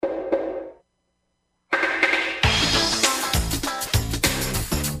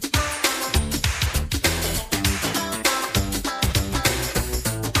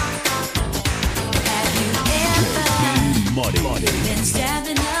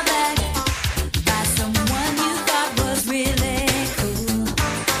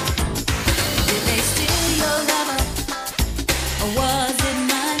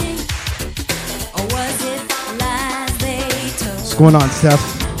going on,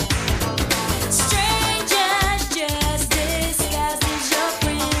 Steph?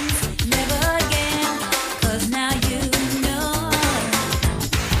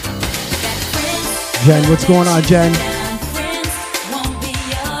 Jen, what's going on, Jen?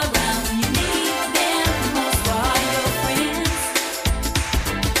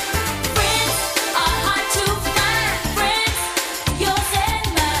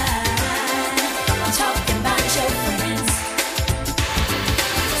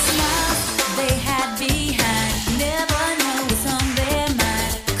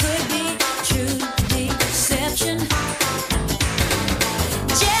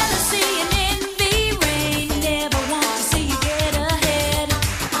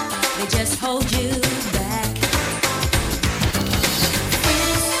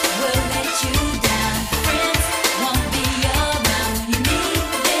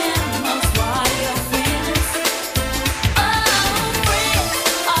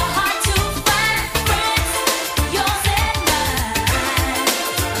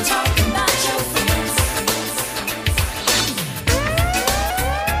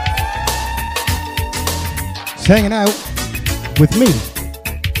 Hanging out with me.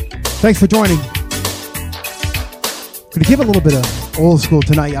 Thanks for joining. Gonna give a little bit of old school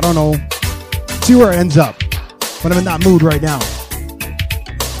tonight. I don't know. See where it ends up. But I'm in that mood right now.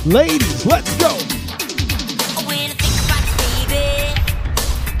 Ladies, let's go.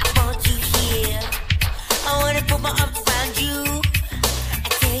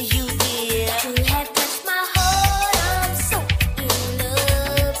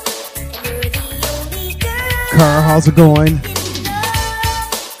 Car, how's it going?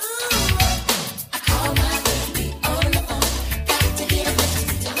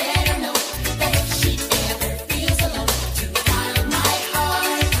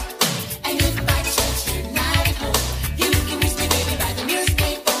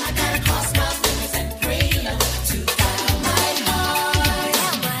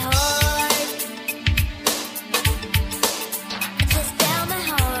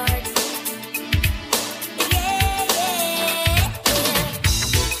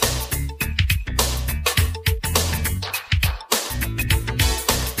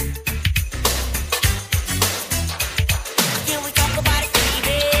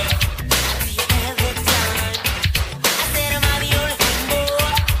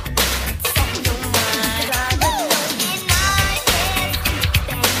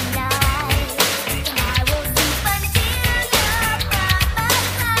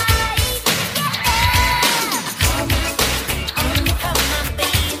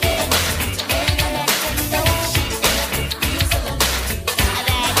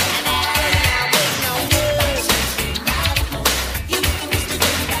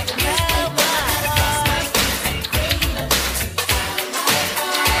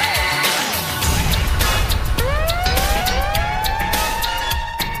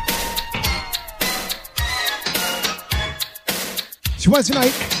 Wednesday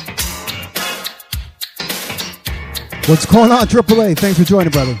night. What's going on, AAA? Thanks for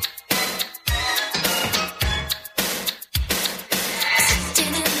joining, brother.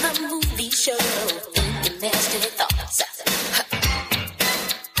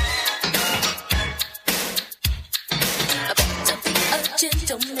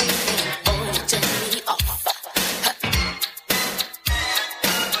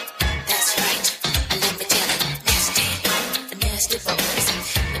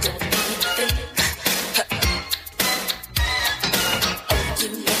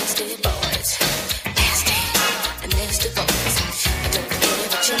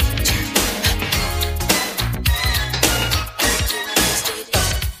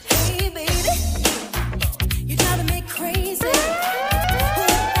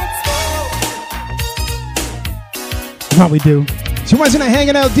 Probably do. So Wednesday night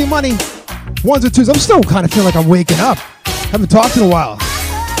hanging out, D-Money. Ones or twos. I'm still kind of feeling like I'm waking up. Haven't talked in a while.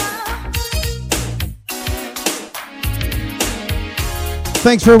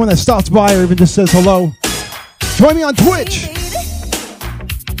 Thanks for everyone that stops by or even just says hello. Join me on Twitch.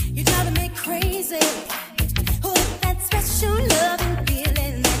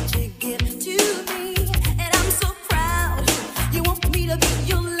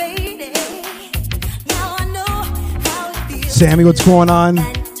 Sammy, what's going on?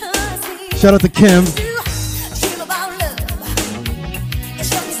 Shout out to Kim.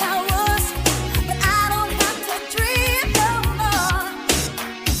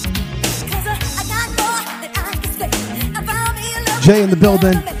 Jay in the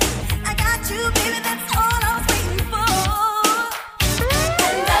building.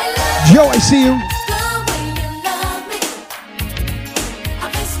 Joe, I see you.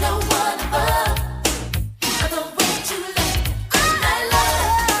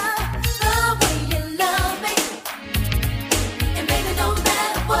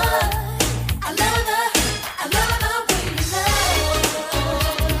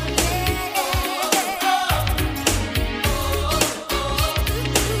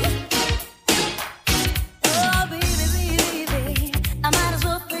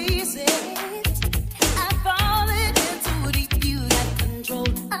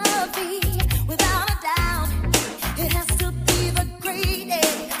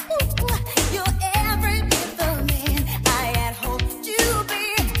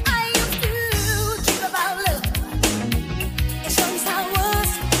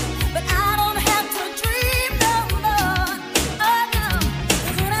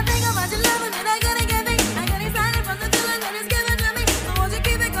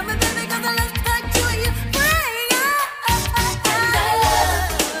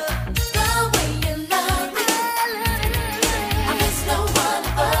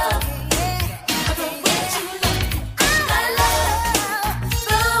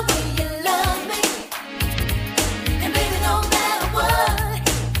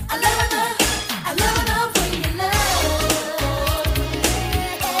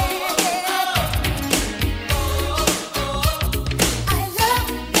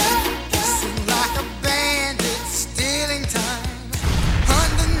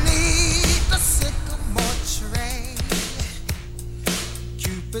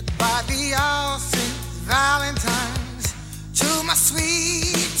 Goodbye, the all saints, Valentine's, to my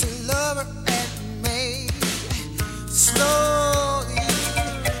sweet lover and maid. Slowly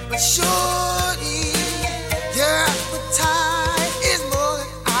but surely, your appetite is more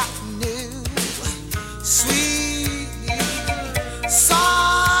than I knew. Sweetly,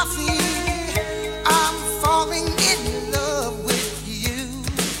 softly, I'm falling in love with you.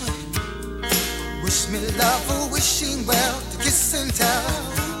 Wish me love, a wishing well, to kiss and tell,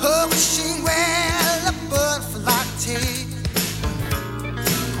 a wishing well, a bird for latte.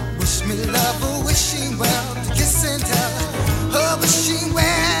 Wish me love, a wishing well, to kiss and tell, a wishing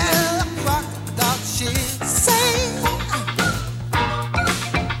well, a rock without shit. Say,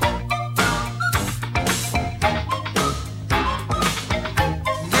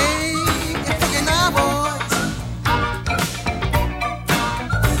 hey, if fucking our boys.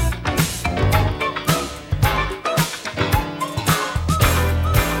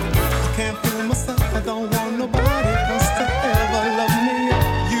 I can't fool myself, I don't want nobody else to ever love me.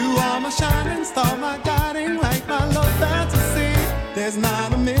 You are my shining star, my guiding light, my love fantasy. There's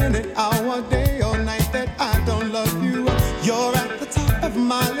not a minute, hour, day or night that I don't love you. You're at the top of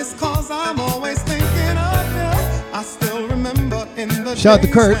my list, cause I'm always thinking of you. I still remember in the Shout out to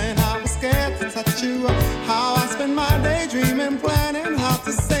days Kurt. when I was scared to touch you, how I spend my day dreaming, planning how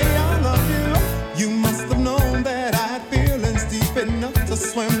to say I love you. You must have known that I had feelings deep enough to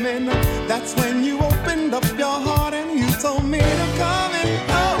swim in. That's when you opened up your heart and you told me to come in.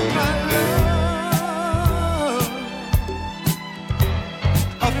 Oh my love,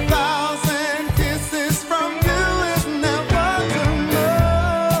 1,000 kisses from you is never too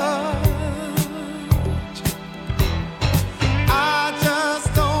much. I just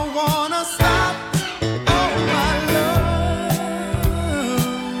don't wanna stop. Oh my love,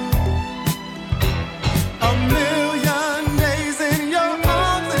 a million days in your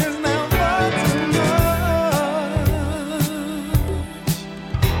arms is never too much.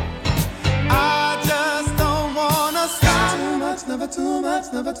 I just don't wanna stop. Too much, never too much,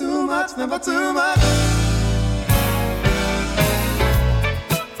 never too much, never too much.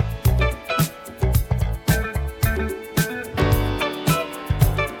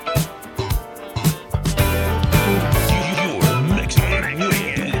 You're mixing with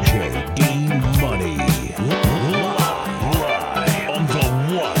DJ D-Money. Live on the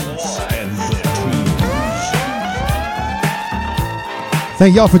ones and the twos.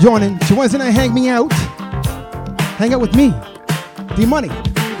 Thank y'all for joining. To Wednesday night, hang me out. Hang out with me, D-Money.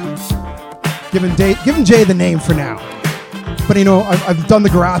 Giving Jay the name for now. But you know, I've done the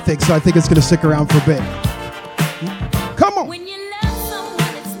graphics, so I think it's gonna stick around for a bit. Come on. When you love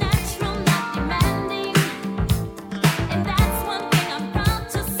someone, it's natural, not demanding. And that's one thing I'm proud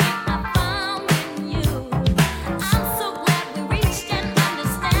to say I found in you. I'm so glad we reached an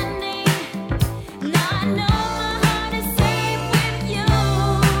understanding. Now I know my heart is safe with you.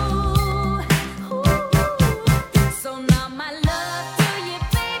 Ooh. So now my love to you,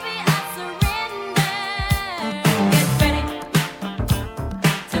 baby, I surrender. Get ready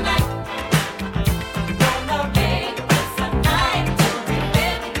tonight.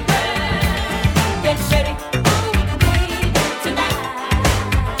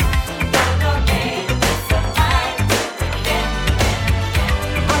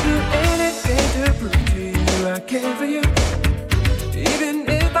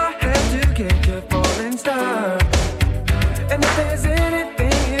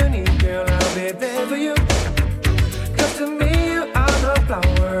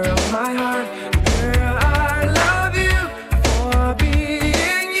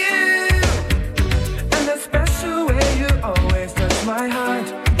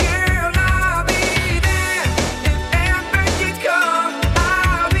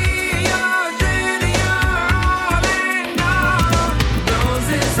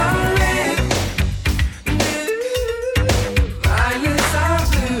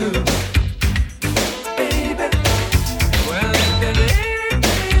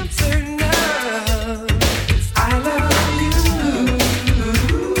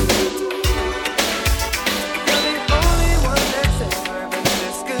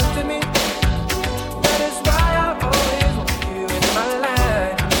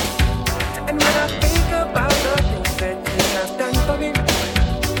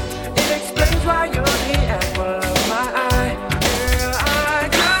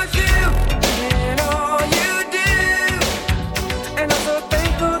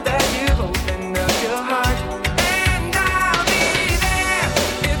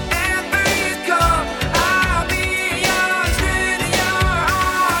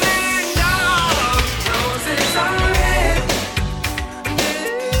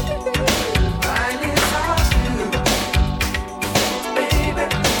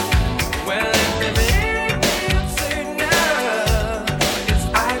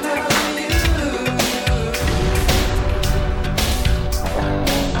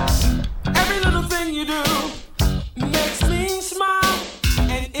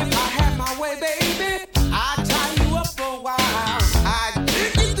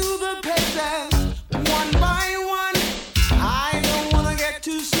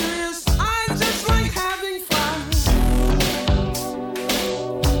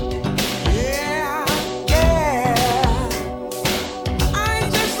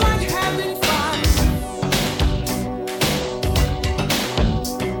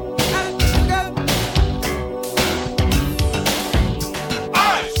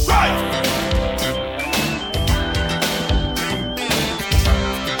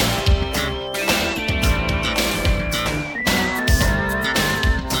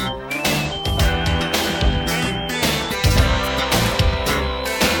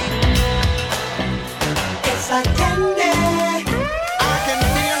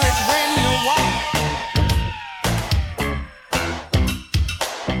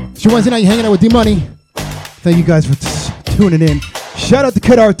 It's your Wednesday night, you're hanging out with D-Money. Thank you guys for tuning in. Shout out to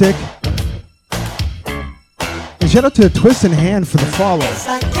Kid Arctic. And shout out to Twist and Hand for the follow. It's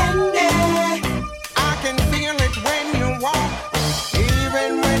like candy. I can feel it when you walk,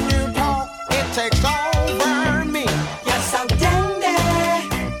 even when you talk. It takes over me. You're so dandy.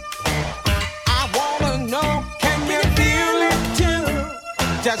 I wanna know, can you feel it too?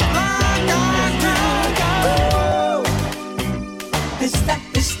 Just like I do. This stuff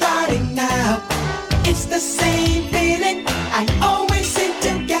is starting now. It's the same feeling I always seem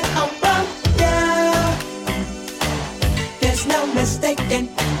to get around you. There's no mistaking,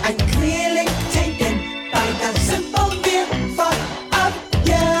 I'm clearly taken by the simple mere thought of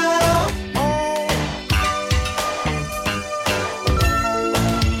you.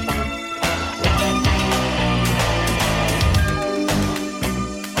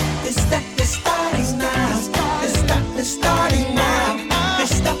 This stuff is starting now. This stuff is starting now.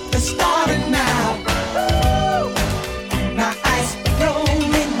 This stuff is starting now. My eyes roll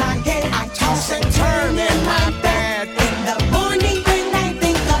in my head. I toss and turn in my bed. In the morning when I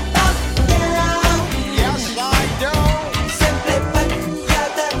think about you. Yes, I do. Simply put,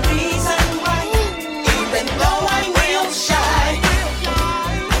 you're the reason why. Even though I'm real shy,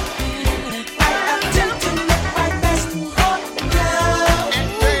 I attempt to look my best for you. And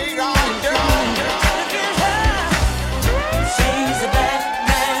wait on you. She's a bad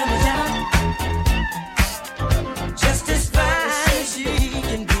mama, just as fine as she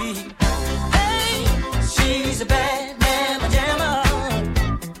can be. Hey, she's a bad mama jamma,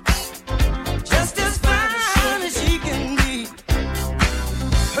 just as fine as she can be.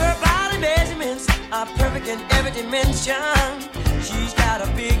 Her body measurements are perfect in every dimension. She's got a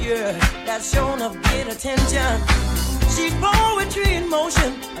figure that's shown of great attention. She's poetry in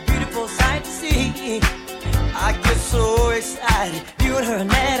motion, a beautiful sight to see. I get so excited viewing her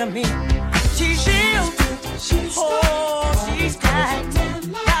anatomy. She's real, oh, she's tight,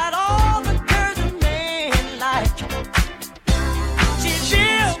 got all the curves a man like. She's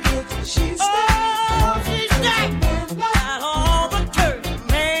real, oh, she's tight, got all the curves a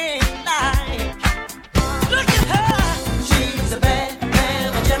man like. Look at her, she's a bad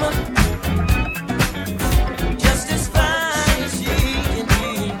mama jamma, just as fine as she can be.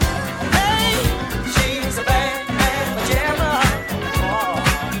 Hey, she's a bad mama jamma, oh,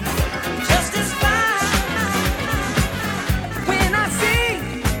 just as fine. When I see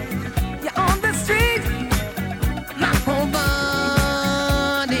you on the street, my whole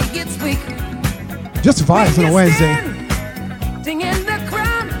body gets weak. Just vibes on a Wednesday. Sing in the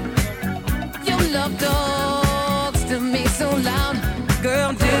crowd, your love talks to me so loud.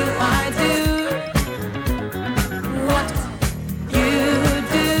 Girl, do I do what you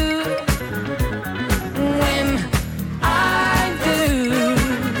do when I do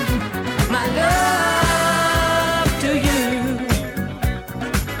my love to you?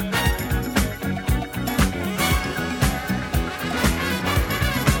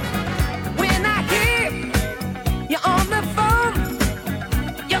 When I hear you on the phone,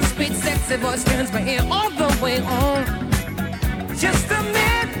 your sweet, sexy voice turns my ear all the way on. Just a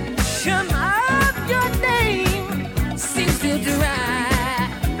mention of your name seems to drive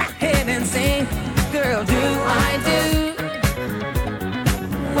my head insane. Girl, do I do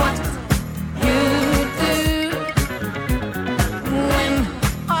what you do when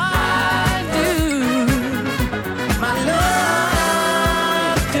I do my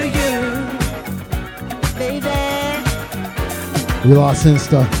love to you, baby? We lost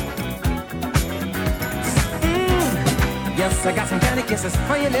Insta. Yes, I got some candy kisses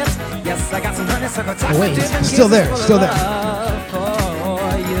for your lips. Yes, I got some honeysuckle chocolate. Wait, dip and still there, kisses still full of there. love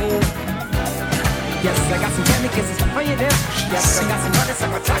for you. Yes, I got some candy kisses for your lips. Yes, I got some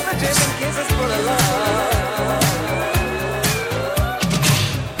honeysuckle chocolate dip and kisses full of love.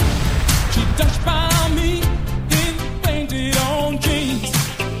 She touched by me in painted on jeans.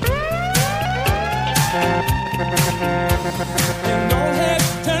 And no head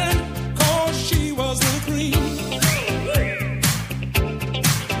turned, 'cause she was the queen.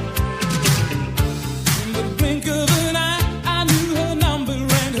 In the blink of an eye, I knew her number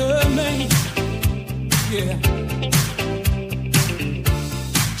and her name. Yeah.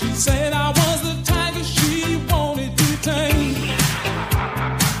 She said I was the tiger she wanted.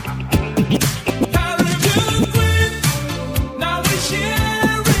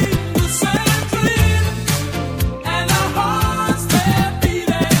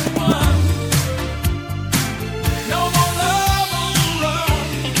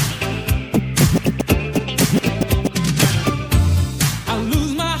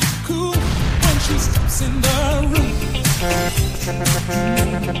 And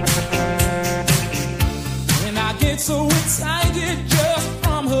I get so excited just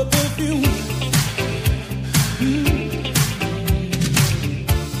from her perfume.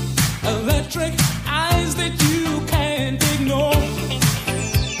 Electric eyes that you can't ignore.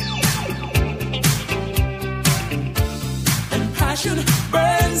 And passion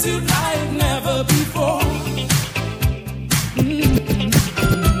burns you like never before.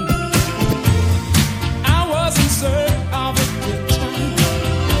 I was in search of a good time,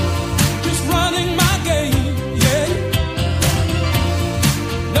 just running my game, yeah.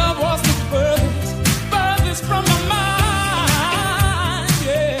 Love was the furthest from my mind,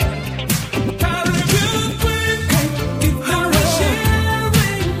 yeah. Caribbean queen, I was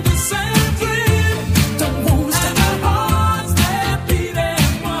sharing the same dream. Don't wanna stop our hearts that beat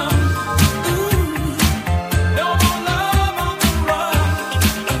as one. Ooh, no more love on the run.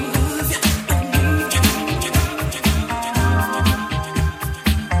 I love you, I need you.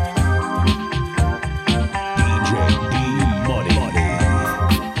 DJ D Money.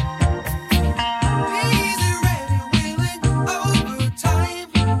 Easy, ready, willing, overtime.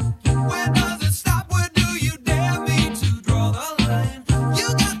 Where does it stop? Where do you dare me to draw the line? You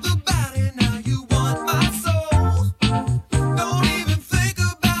got the body, now you want my soul. Don't even think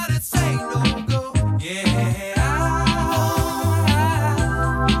about it, say no go. Yeah,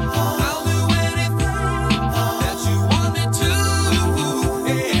 I'll do anything that you want me to.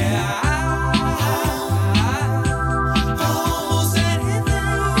 Yeah, almost anything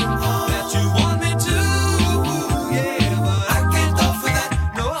that you want me to. Yeah, but I can't go for that.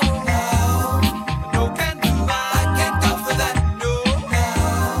 No, no can do. I can't go for that. No,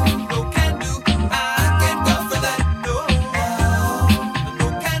 no can do. I can't go for that. No, no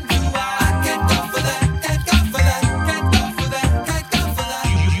can do. I can't go for that. Can't go for that. Can't go for that. Can't go for that.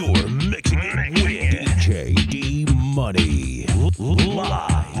 You're mixing it with DJ D Money. Live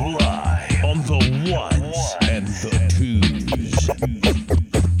on the ones and the twos.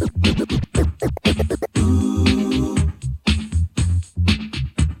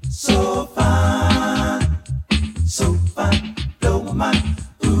 So fine, blow my mind.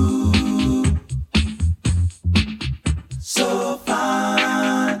 Ooh, so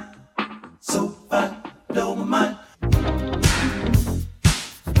fine, blow my mind.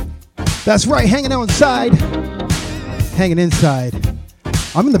 That's right, hanging out inside. Hanging inside.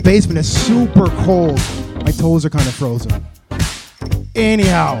 I'm in the basement, it's super cold. My toes are kind of frozen.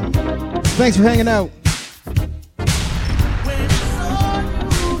 Anyhow, thanks for hanging out. When I saw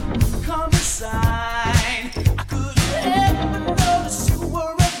you come inside, I couldn't help but notice you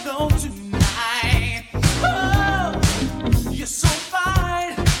were alone tonight. Oh, you're so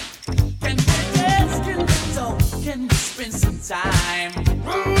fine. Can we dance? Can we talk? Can we spend some time?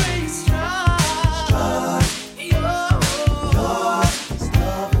 Raise your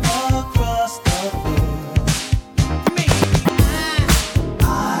stuff across the floor. Me, I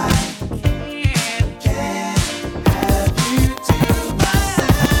can't have you to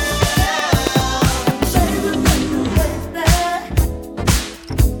myself. Baby, when you lay there,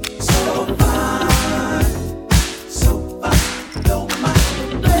 so fine, blow my mind.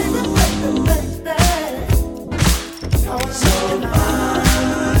 Baby, when you lay there, so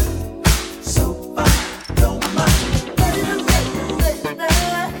fine, blow my mind. Baby, when you lay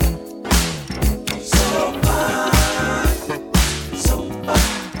there, so fine,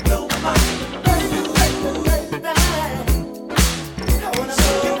 blow my mind. Baby, when you lay there, I wanna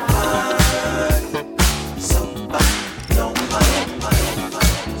so fine, blow my mind.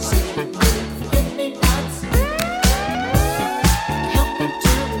 Forget me nots, help me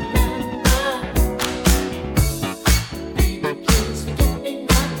to remember. Baby, please forget me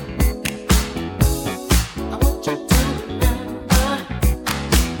not. I want you to remember.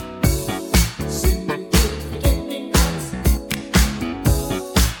 Singing you forget me nots,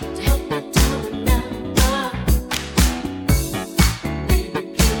 to help me to remember. Baby,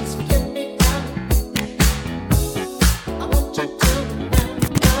 please forget me not. I want you to remember.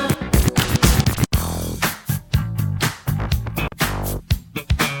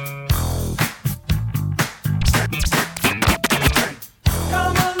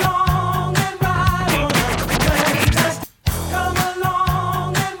 Come along and ride on a fantastic. Come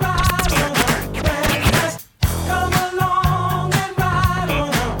along and ride on a fantastic. Come along and ride on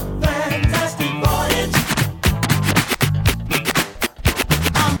a fantastic voyage.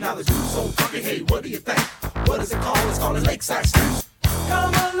 Now the dude's so funky, hey, what do you think? What is it called? It's called a lakeside stew.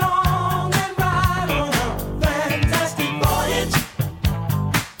 Come along and ride on a fantastic voyage.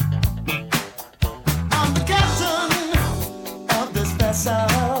 I'm the captain of this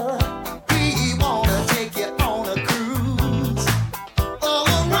vessel. We wanna take you on a cruise.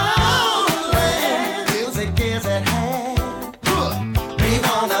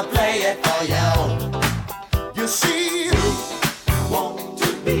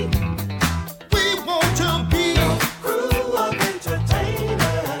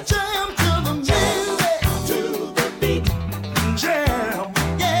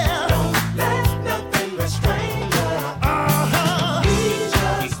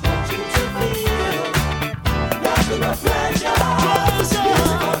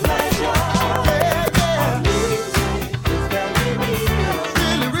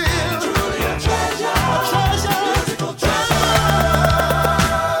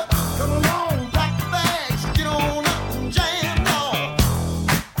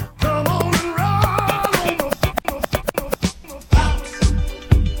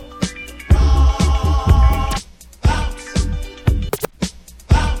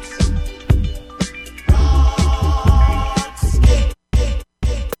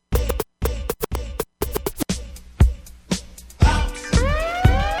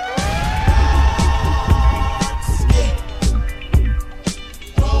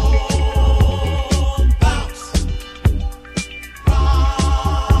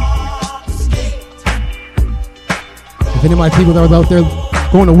 If any of my people that were out there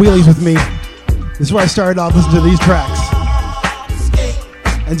going to wheelies with me, this is where I started off listening to these tracks.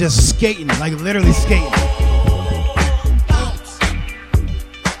 And just skating, like literally skating.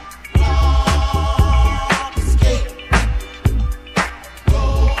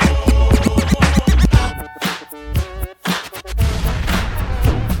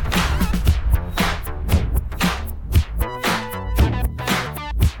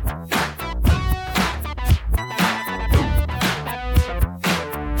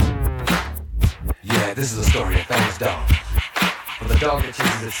 This is a story of famous dog. For the dog that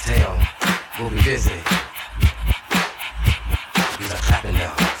chases its tail will be busy. These are clapping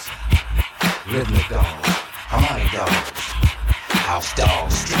dogs, rhythmic dogs, harmonic dogs, house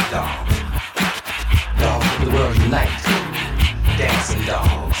dogs, street dogs, dogs of the world unite, dancing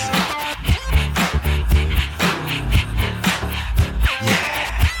dogs. Yeah,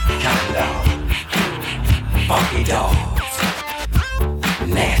 counting dogs, funky dogs,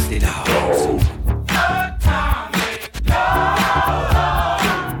 nasty dogs.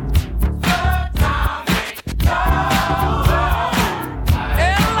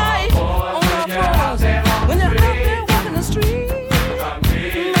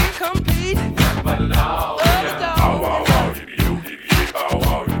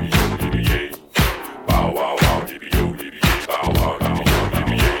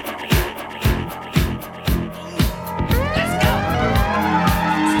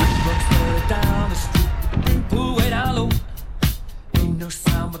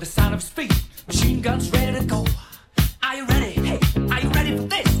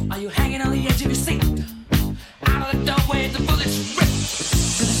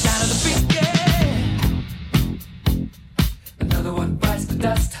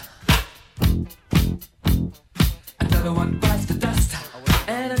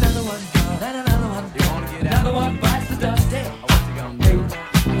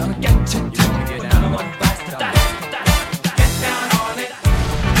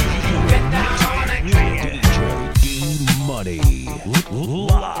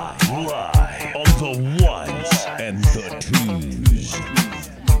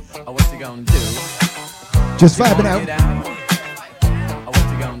 Just vibing out.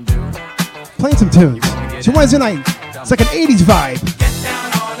 Playing some tunes. It's your Wednesday night. It's like an 80s vibe.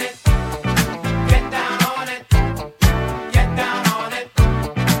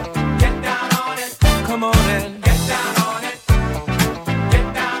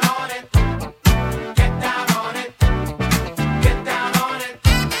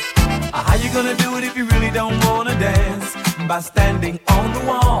 How you gonna do it if you really don't wanna dance? By standing on the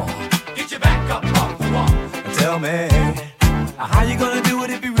wall. Get your back up off the wall. Tell me, how you gonna do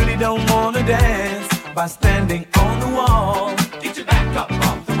it if you really don't wanna dance? By standing on the wall. Get your back up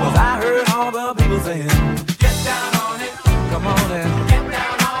off the wall. 'Cause I heard all the people saying, get down on it. Come on and get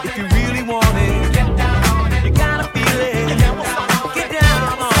down on it. If you really want it, get down on it. You gotta feel it. Get down on it. Get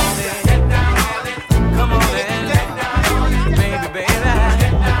down on it. Get down on it. Come on and get down on it. Baby, baby.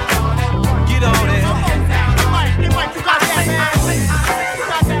 Get down on it. Get on it. Get down on it. You got that man. You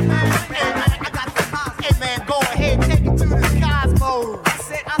got that man. I got the house. Hey man, go ahead, take it to the cosmos. I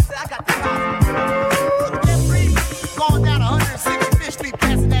said I got the cosmos. Jeffrey, going down 165th Street,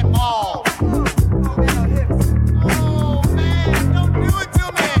 passing that mall. Oh man, don't do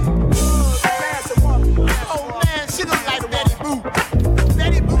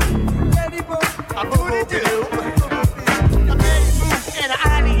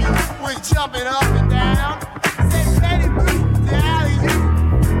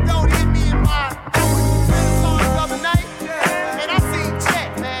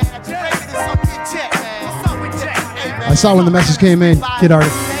I saw when the message came in, Kid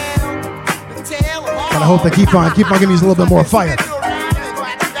Artist. But I hope they keep on giving me a little bit more fire.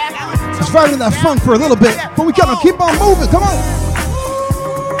 Just vibing in that funk for a little bit, but we gotta keep on moving. Come on.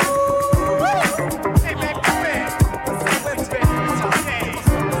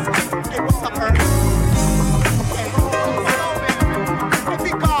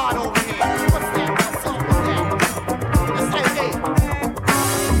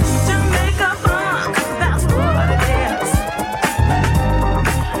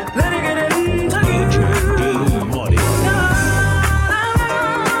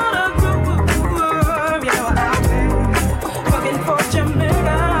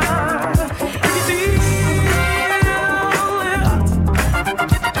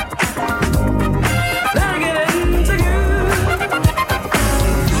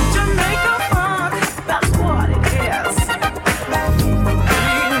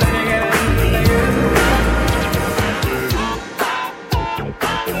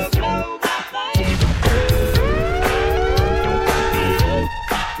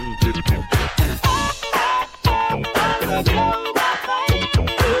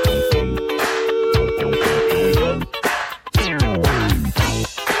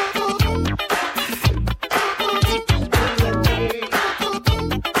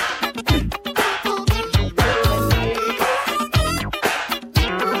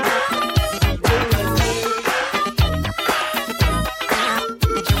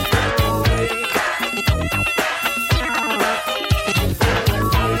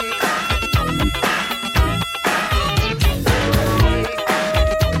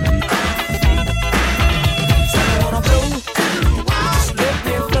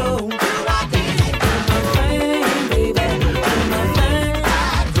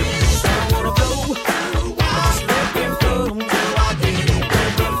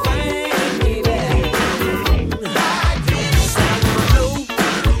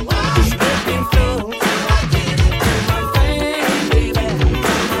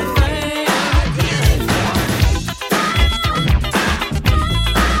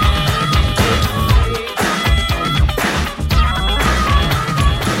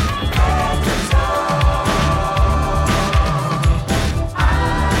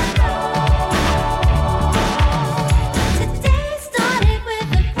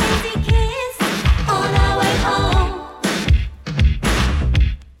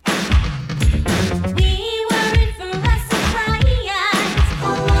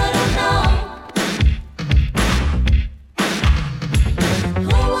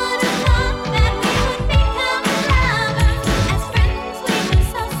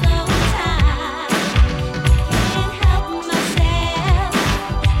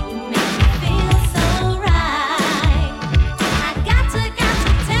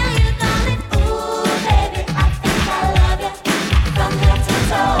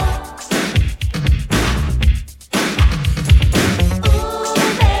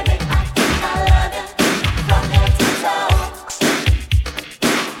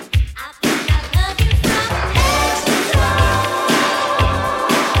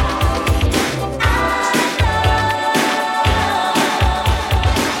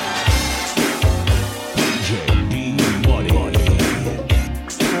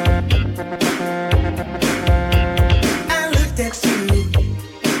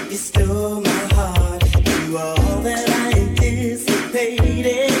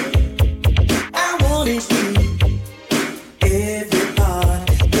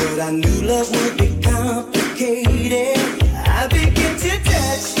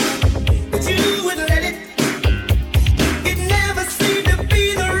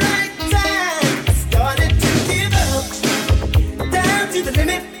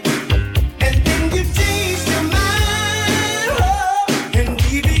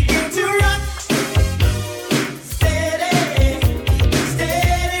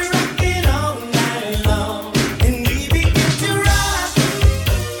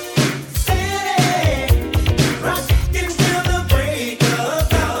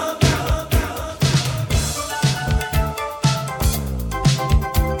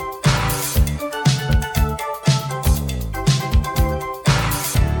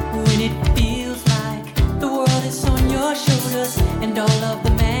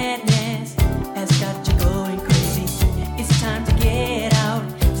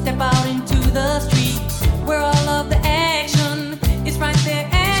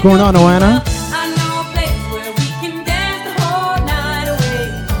 What's going on, Oana?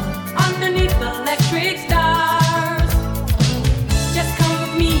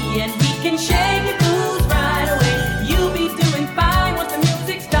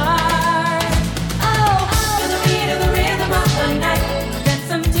 Oh, to the beat of the rhythm.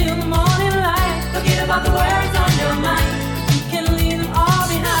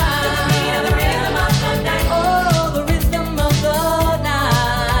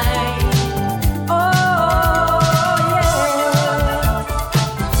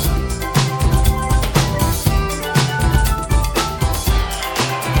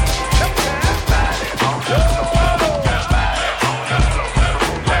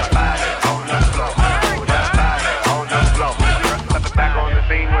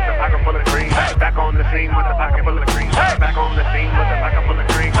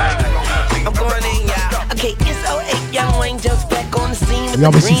 with We the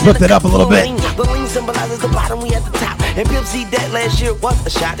almost green flipped and it up a little bit. The lean symbolizes the bottom, we at the top. And Pimp C that last year was a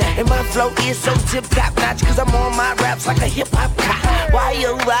shot. And my flow is so tip top notch, cause I'm on my raps like a hip hop cop. Why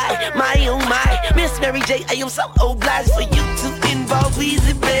oh why, my oh my, Miss Mary J, I am so obliged for you to involve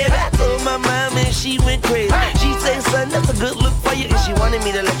Weezy, baby. I told my mom and she went crazy. She said, son, that's a good look for you. And she wanted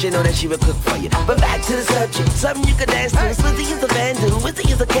me to let you know that she would cook for you. But back to the subject, something you could dance to. Slizzy is a vandal,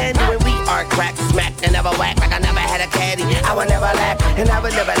 Wizzy is a candy. And we are crack, smack, and never whack. Like I never had a caddy. I would never laugh, and I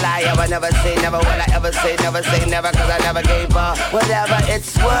would never lie. I would never say never, will I ever say never cause I never gave up. Whatever,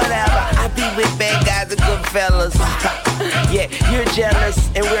 it's whatever. I be with bad guys and good fellas. Yeah, you're jealous,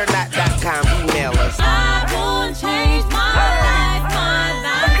 and we're not .com. Email us. I won't change my life,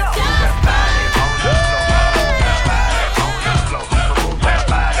 just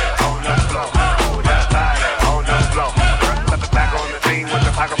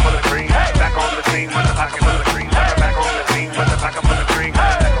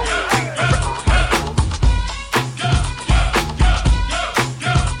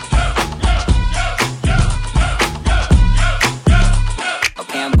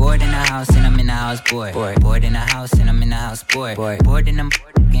boy. Bored in the house and I'm in the house, boy. Bored in the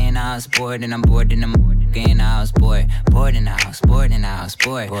in the house, bored and I'm bored in the in the house, boy. Bored in the house, bored in the house,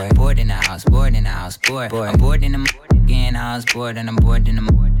 boy. Bored in the house, bored in the house, boy. I'm bored in the in the house, bored and I'm bored in the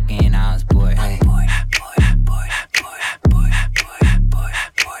in the house, boy.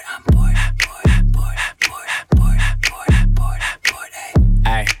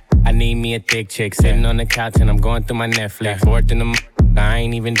 I need me a thick chick sitting on the couch and I'm going through my Netflix. Bored in the I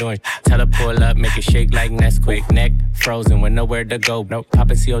ain't even doing tell her pull up, make it shake like Nesquik. Neck frozen with nowhere to go. Nope.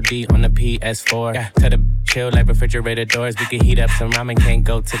 Poppin' COD on the PS4. Tell the chill like refrigerator doors. We can heat up some ramen, can't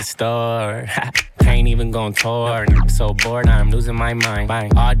go to the store. Can't even go on tour. So bored, I'm losing my mind.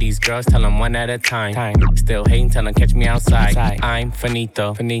 All these girls tell them one at a time. Still hating, tell them catch me outside. I'm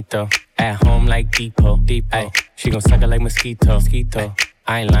finito. At home like Depot. Ay, she gon' suck it like mosquito.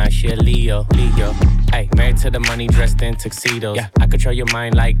 I ain't lying, she a Leo. Ay, married to the money, dressed in tuxedos. I control your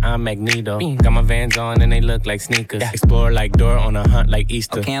mind like I'm Magneto. Got my Vans on and they look like sneakers. Explore like Dora on a hunt like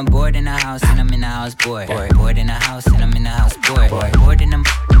Easter. Okay, I'm bored in the house and I'm in the house, boy. Bored in the house and I'm in the house, boy. Bored in the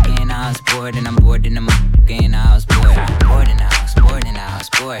in the house, bored and I'm bored in the in the house, boy. Bored in the house, bored in the house,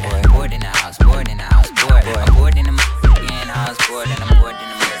 boy. Bored in the house, bored in the house, boy. I'm bored in the in the house, bored and I'm bored in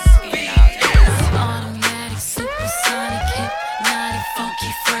the in the house. automatic, supersonic, hypnotic,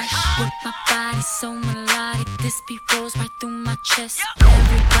 funky, fresh. With my body so melodic, this beat rolls right through my chest.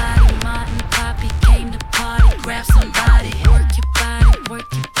 Everybody, Martin, Poppy came to party. Grab somebody, work your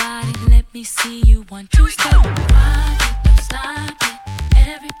body, let me see you 1, 2, step. Rock it, don't stop it.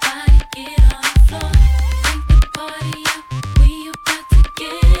 Everybody get on the floor. Bring the party up, we about to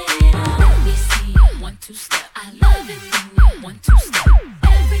get it on. Let me see you 1, 2, step. I love it when you 1, 2, step.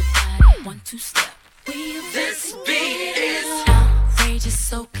 Everybody 1, 2, step. This beat is outrageous,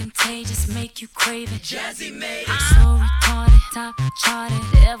 so contagious, make you crave it. Jazzy made it. So retarded, top charted.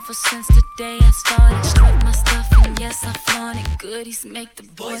 Ever since the day I started, strut my stuff and yes I flaunt it. Goodies make the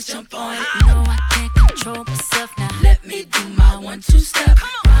boys jump on it. No, I can't control myself now. Let me do my 1, 2 step.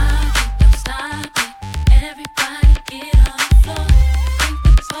 Rock it, don't stop it. Everybody get on the floor. Bring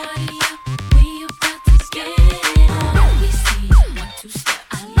the party up, we about to get it on. Let me see you 1, 2 step.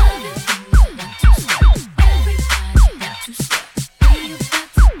 I love it when you 1, 2 step. Everybody 1, 2 step. We about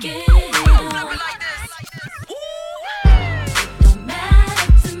to get it on. Don't matter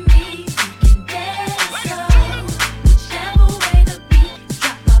to me, we can dance slow. Whichever way the beat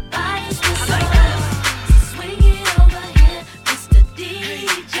drop, my body's the slow. Swing it over here, Mr.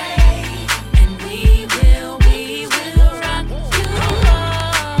 DJ, and we will rock you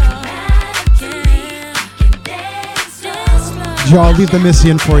all. Matter to me, we can dance slow. Y'all, leave the Missy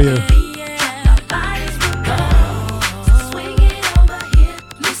in for you.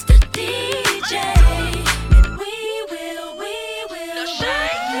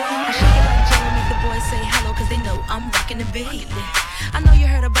 I know you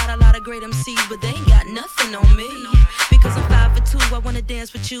heard about a lot of great MCs, but they ain't got nothing on me. Because I'm 5 for 2, I wanna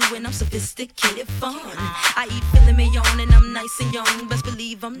dance with you, and I'm sophisticated fun. I eat filet mignon, and I'm nice and young. Best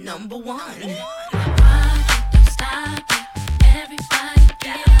believe I'm number 1. Rock it, don't stop it. Everybody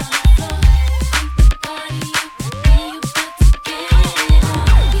get on the floor. Bring the party up, we about to get it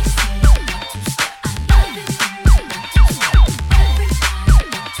on. We say 1, 2 step. I love it when you 1, 2 step. Everybody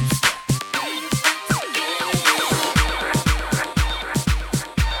 1, 2 step. We about to get it on.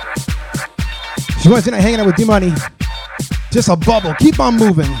 She wants tonight hanging out with D-Money. Just a bubble. Keep on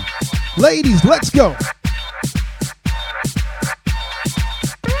moving. Ladies, let's go.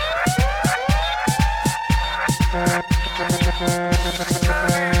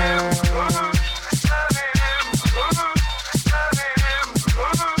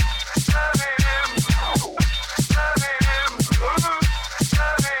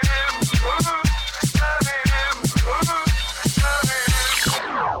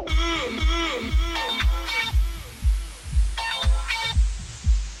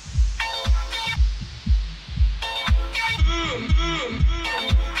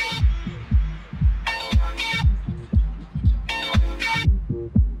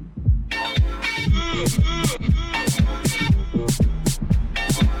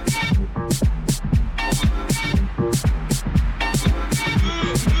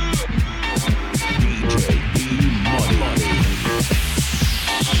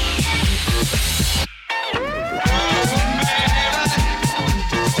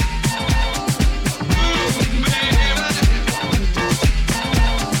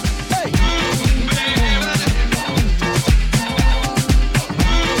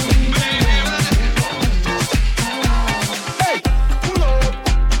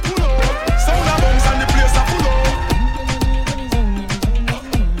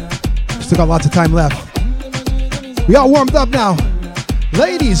 Still got lots of time left. We all warmed up now.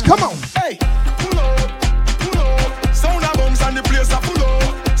 Ladies, come on. Hey, pull up. Sound of bombs and the place are full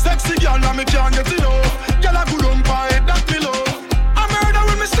of. Sexy girl, now me can't get enough. Girl, I good on by that me love. I murder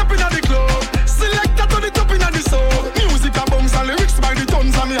when me step in at the club. Selector to the top in at the soul. Music and bombs and lyrics by the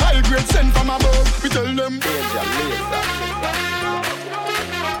tons and the high grade sent from above. We tell them.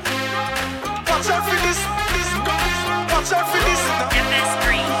 Watch out for this. Watch out for this.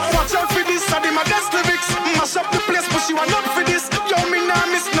 Watch out for this. I did my best lyrics. Mash up the place, but she want not for this. Yo, me nah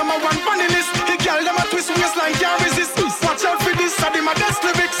miss #1 funny list. The girl them a twist waistline can't resist. Watch out for this. I did my best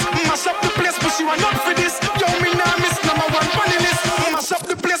lyrics. Mash up the place, but she want not for this. Yo, me nah miss #1 funny list. Mash up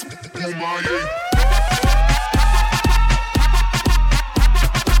the place. Oh my God.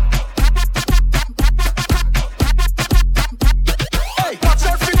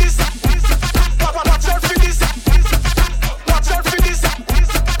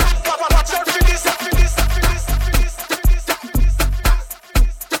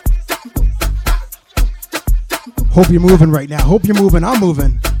 Hope you're moving right now. Hope you're moving. I'm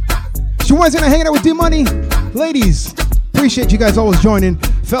moving. So Wednesday night hanging out with D-Money. Ladies, appreciate you guys always joining.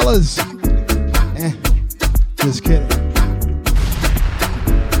 Fellas, just kidding.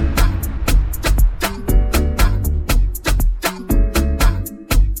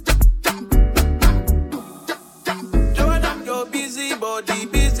 Joanna, you're busy, body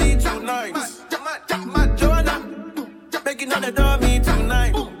busy tonight. Joanna, making on the dummy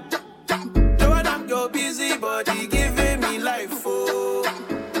tonight. Joanna, you're busy, body giving me life, oh,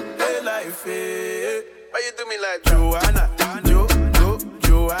 hey life, hey. Why you do me like Joanna,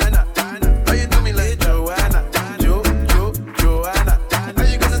 Joanna? Why you do me like Joanna, Joanna? How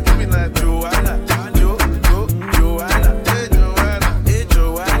you gonna do me like Joanna, Joanna? Hey Joanna, hey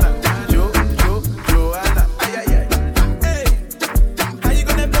Joanna, Joanna. Ay ay ay. Hey, how you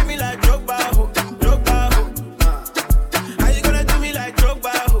gonna play me like Drogba, Drogba? How you gonna do me like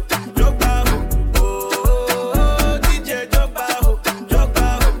Drogba, Drogba? Oh, DJ Drogba, Drogba.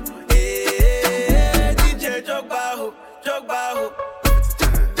 Hey, DJ Drogba, Drogba.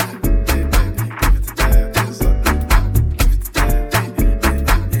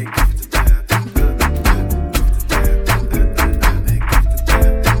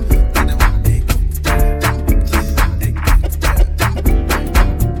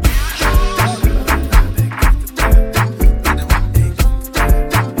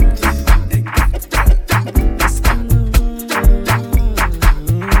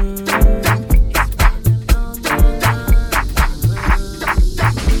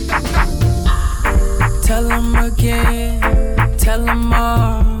 Tell him again, tell him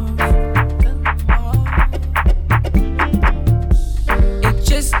all. It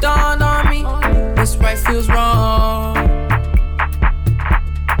just dawned on me, what's right feels wrong.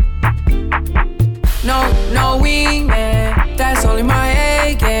 No wingman, that's only my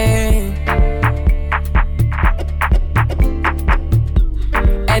A game.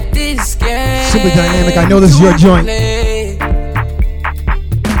 At this game, Super dynamic. I know this is your joint.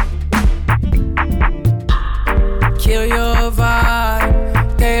 Kill your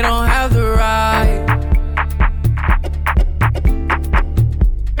vibe, they don't have the right.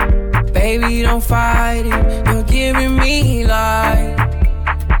 Baby, don't fight it, you're giving me life.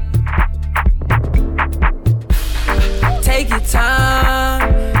 Take your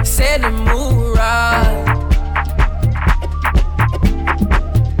time, set the mood right.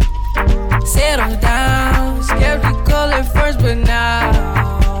 Settle down, skeptical at first, but now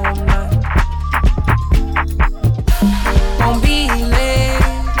won't be late.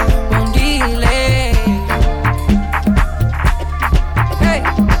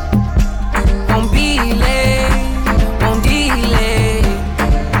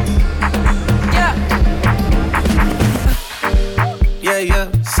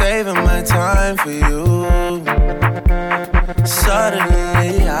 my time for you.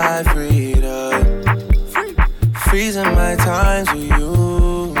 Suddenly I freed up, freezing my times with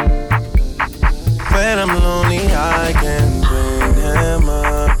you. When I'm lonely, I can bring him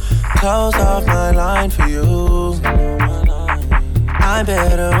up. Close off my line for you. I'm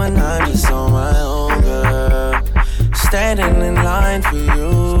better when I'm just on my own, girl. Standing in line for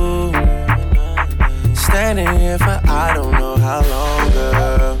you. Standing here for I don't know how long,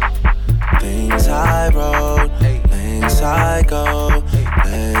 girl. Things I wrote, things I go.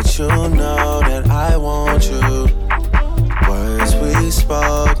 Let you know that I want you. Words we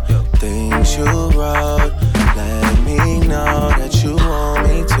spoke, things you wrote. Let me know that you want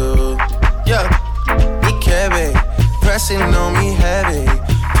me to. Yeah, me carry, pressing on me heavy,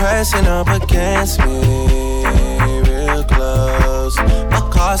 pressing up against me, real close.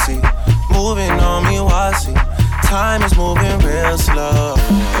 McCarthy, moving on me, wassy. Time is moving real slow.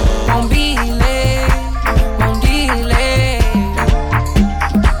 Won't be late, won't delay.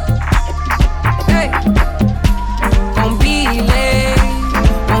 Hey, won't be late,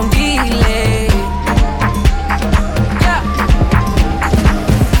 won't delay. Yeah,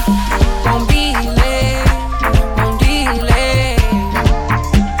 won't be late, won't delay.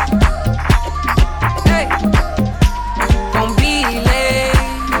 Hey, won't be late,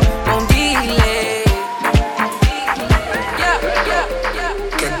 won't delay. Yeah, yeah, yeah.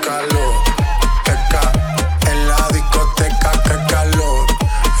 Qué calor, en la discoteca, qué calor.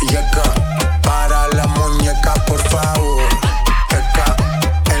 Llega para la muñeca, por favor.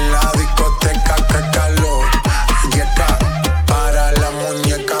 En la discoteca, qué calor. Llega para la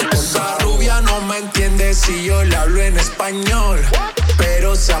muñeca, por favor. Esa rubia no me entiende si yo le hablo en español,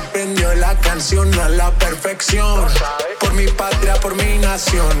 pero se aprendió la canción a la perfección. Por mi patria, por mi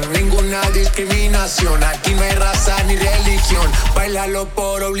nación, ninguna discriminación. Aquí no hay raza ni religión, bailalo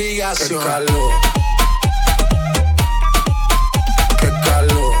por obligación. Qué calor, qué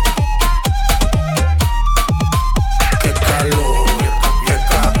calor, qué calor.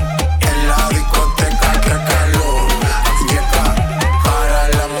 Llega en la discoteca, qué calor. Llega para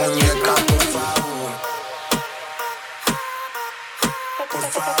la muñeca, por favor. Por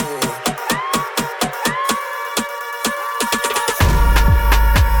favor.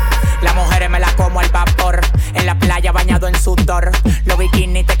 Las mujeres me las como al vapor. En la playa bañado en sudor. Los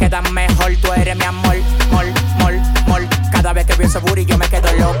bikinis te quedan mejor. Tú eres mi amor, mol, mol, mol. Cada vez que veo ese booty yo me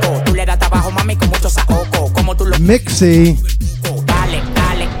quedo loco. Tú le das trabajo, mami, con mucho saoco. Como tú lo Mixy. Dale,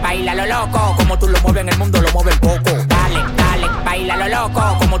 dale, baila lo loco. Como tú lo mueves en el mundo, lo mueves poco. Dale, dale, baila lo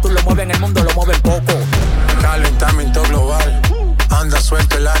loco. Como tú lo mueves en el mundo, lo mueves poco. Calentamiento global, anda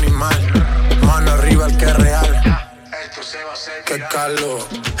suelto el animal, mano arriba el que es real. Qué calor,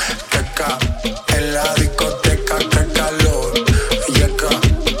 en la discoteca, qué calor. Llega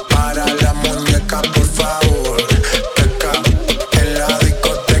para la muñeca, por favor. En la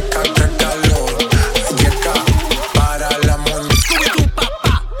discoteca, qué calor. Llega para la muñeca.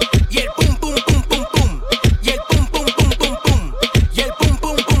 Y el pum pum pum pum pum. Y el pum pum pum pum pum. Y el pum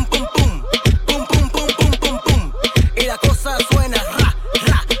pum pum pum pum. Pum pum pum pum pum pum. Y la cosa suena ra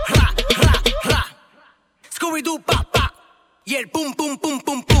ra ra ra ra. Scooby Doo pa pa. Y el pum pum pum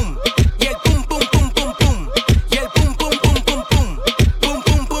pum pum. Y el pum pum pum pum pum. Y el pum pum pum pum pum. Pum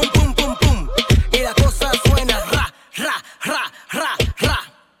pum pum pum pum pum. Y la cosa suena ra ra ra ra ra.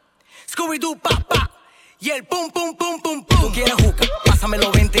 Scooby Doo pa pa. Y el pum pum pum pum pum. Tú quieres juca,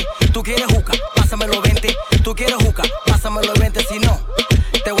 pásamelo 20. Tú quieres juca, pásamelo 20. Tú quieres juca, pásamelo 20. Si no,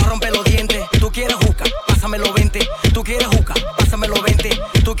 te voy a romper los dientes. Tú quieres juca, pásamelo 20. Tú quieres juca, pásamelo 20.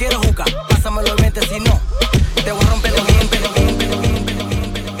 Tú quieres juca, pásamelo 20. Si no, te voy a romper los dientes.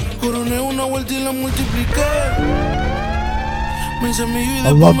 Coroné una vuelta y la multipliqué. Me hice mi vida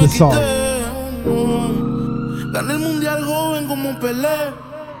I y love me this song. quité. Gané el mundial joven como Pelé.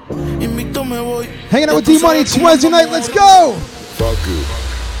 Invicto me voy. Hanging out with D-Money, it's Wednesday night, let's go! Fuck you.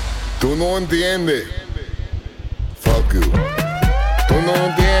 Tú no entiendes. Fuck you. Tú no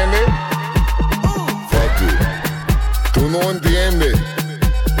entiendes. Fuck you. Tú no entiendes.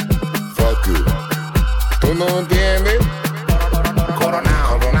 Fuck you. Tú no entiendes.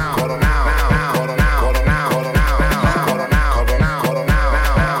 Coronao, coronao, coronao, coronao, coronao, coronao, coronao,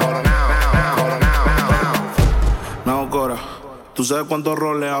 coronao. No, Cora, tú sabes cuántos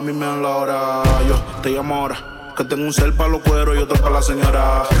roles a mí me dan la hora. Yo te llamo ahora, que tengo un cel para los cueros y otro para la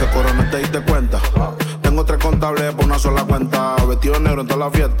señora. Que Corona te diste cuenta. Tengo tengo 3 contables por una sola cuenta. Vestido de negro en toda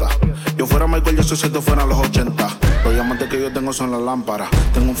la fiesta. Yo fuera Michael, yo soy si esto fueran los 80. Los diamantes que yo tengo son las lámparas.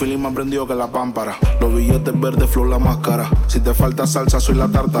 Tengo un feeling más prendido que la pámpara. Los billetes verdes, flor la máscara. Si te falta salsa, soy la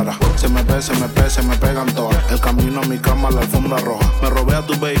tártara. Se me pegan todas. El camino a mi cama, la alfombra roja. Me robé a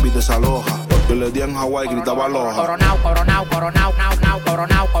tu baby, desaloja. Yo le di en Hawái, gritaba aloha. Coronao, coronao, coronao, nao, nao,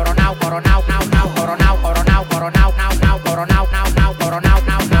 coronao, coronao, coronao, nao, nao, coronao, coronao, coronao, nao, nao, coronao, nao, nao, coronao,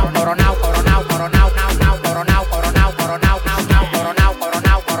 nao, nao, coronao, coronao, coronao, nao, nao, coronao, coronao, coronao, nao, nao, coronao,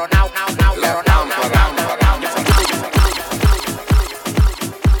 coronao, coronao, nao, nao, coronao,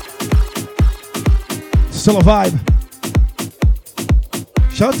 Still a vibe.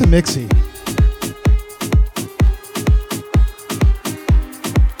 Shout out to Mixie.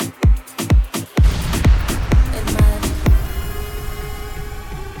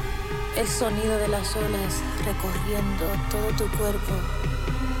 El sonido de las olas recorriendo todo tu cuerpo.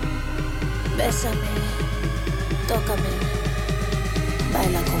 Bésame, tócame,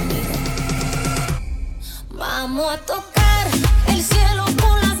 baila conmigo. Vamos a tocar el cielo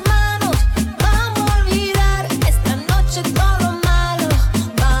con las manos. Vamos a olvidar esta noche todo lo malo.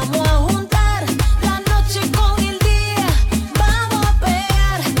 Vamos a juntar la noche con el día. Vamos a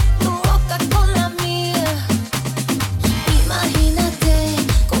pegar tu boca con la mía. Imagínate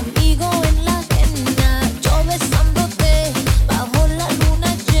conmigo en la arena, yo besándote bajo la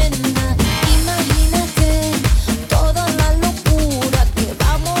luna llena. Imagínate toda la locura que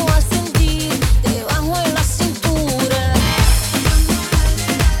vamos a sentir debajo de la cintura.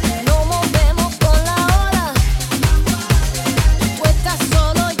 No movemos con la ola. Tú estás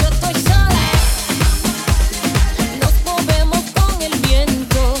solo, yo estoy sola. Nos movemos con el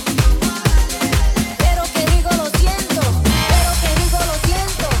viento. Pero que digo lo siento, pero que digo lo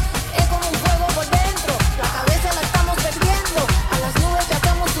siento. Es como un fuego por dentro. La cabeza la estamos perdiendo. A las nubes ya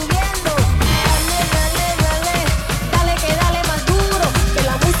estamos subiendo. Dale, dale, dale. Dale que dale más duro. Que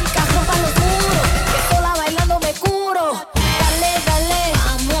la música rompa los muros. Que sola bailando me curo. Dale, dale.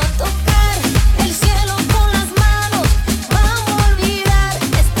 Vamos a tocar el cielo con las manos. Vamos a olvidar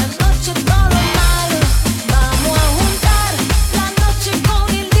esta noche todo lo malo. Vamos a juntar la noche con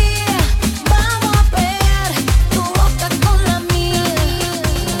el día. Vamos a pegar tu boca con la mía.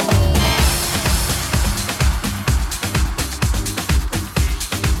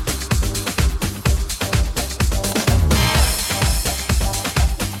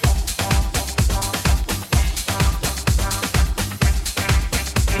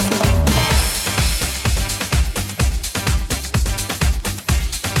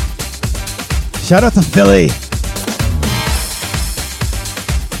 Shout out to Philly.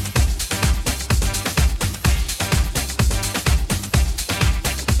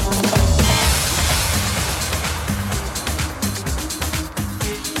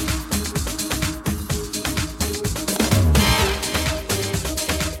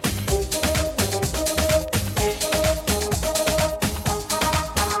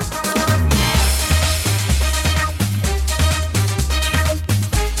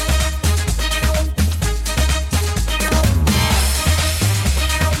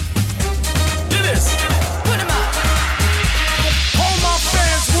 All my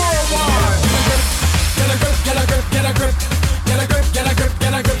fans worldwide. Get a grip, get a grip, get a grip, get a grip, get a grip,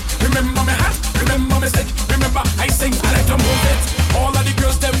 get a grip. Remember me hat, remember me stick, remember I sing, I like to move it. All of the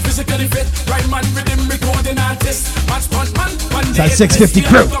girls them physically fit. Right man, rhythm recording artist, match front man, one day. That 650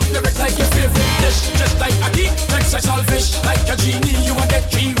 crew. Lyrics like your favorite dish, just like a geek, next I salvage. Like a genie, you will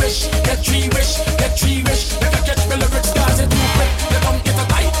get 3 wish, get 3 wish, get 3 wish. Never catch me lyrics, cause it too quick. You don't get a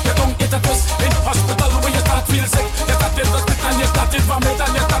tie, you don't get a twist. In hospital where you start feel sick, you start in the hospital and you start in vomit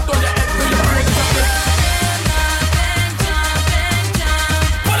and you start on your head where your brain is a flip.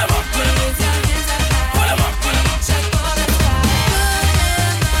 Put 'em up, put 'em up, put 'em up, put 'em up.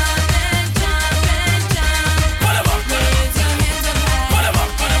 Put 'em up, put 'em up, put 'em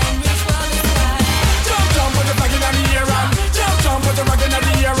up, put 'em up. Jump, jump with the flag in the air, and jump, jump with the rock in the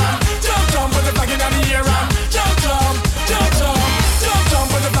air, and jump, jump with the flag in the air, and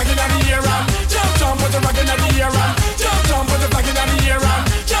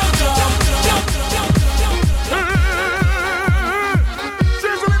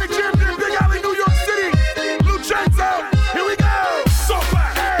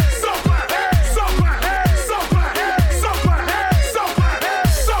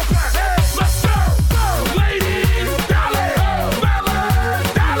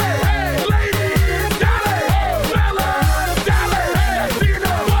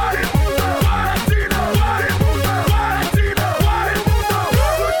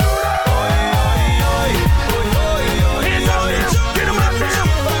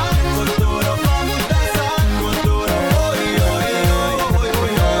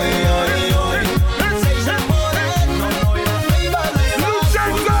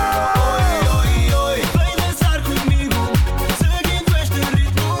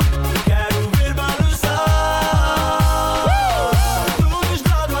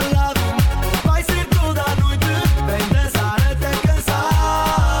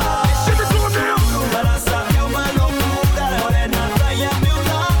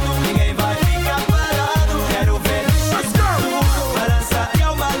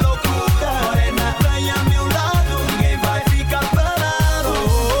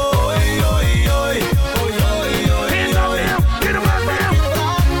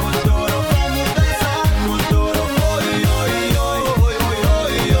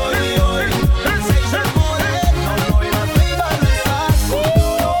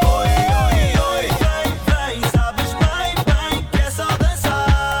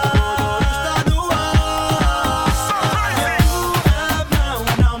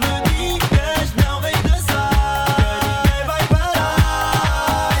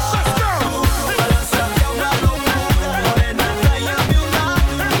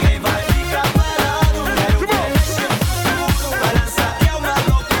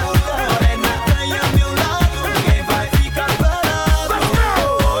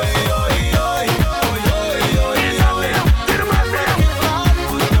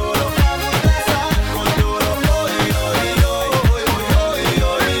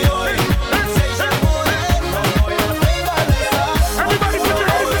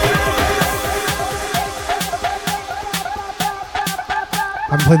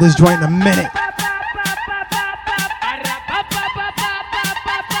play this joint in a minute.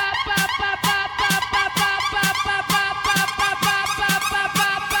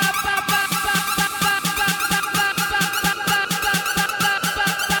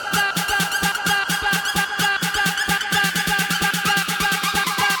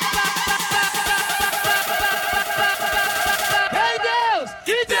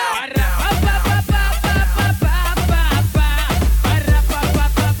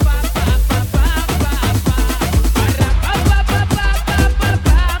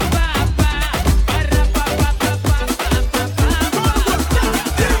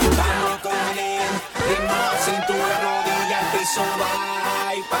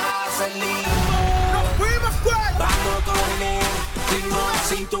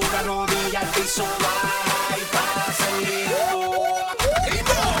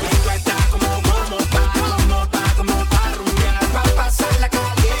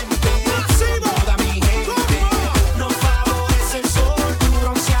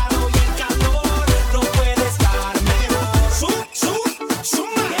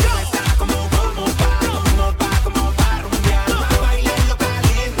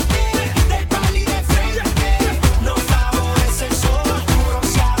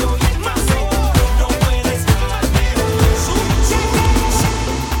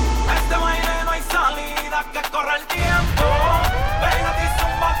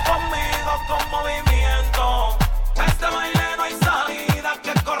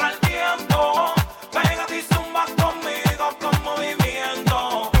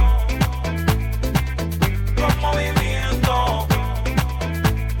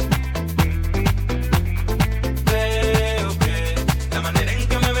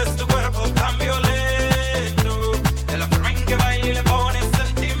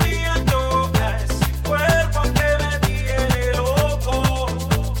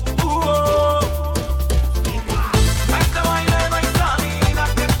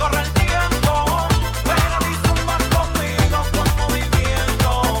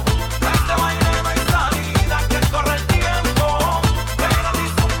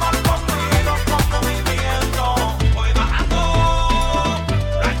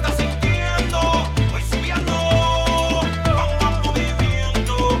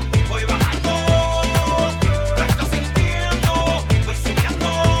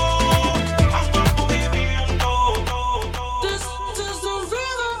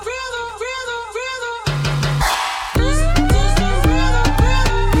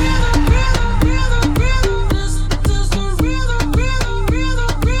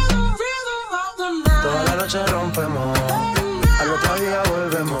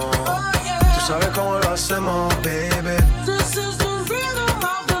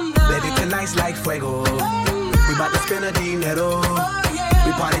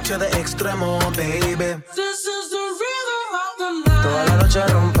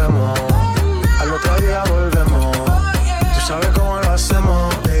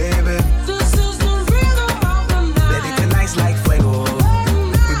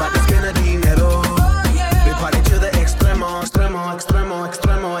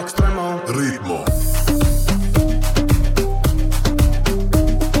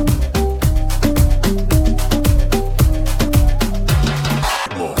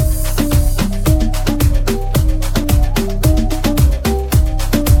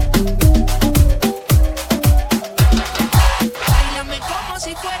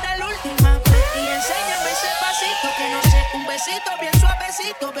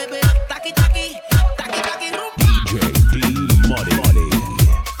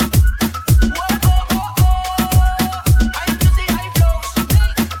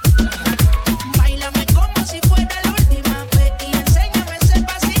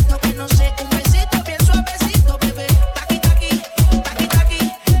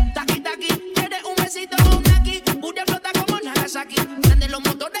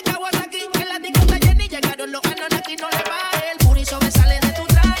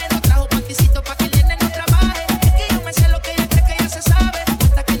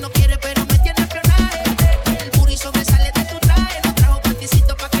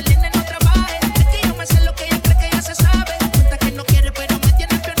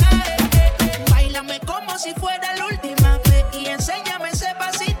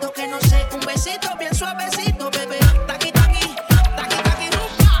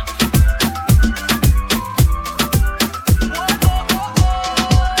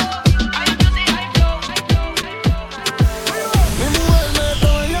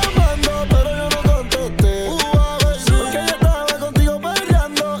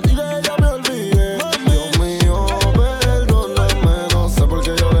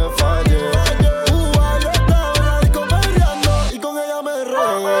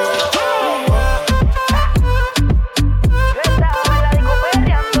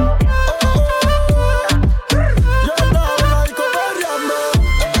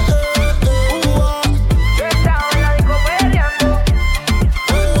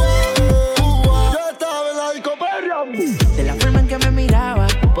 De la forma en que me miraba,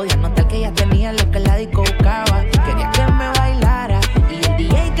 podía notar que ella tenía lo que la disco buscaba. Quería que me bailara y el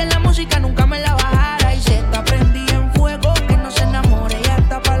DJ que la música nunca me la bajara. Y se está prendida en fuego, que no se enamore, ella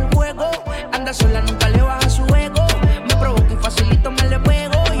está para el juego. Anda sola, nunca le baja su ego. Me provoca y facilito me le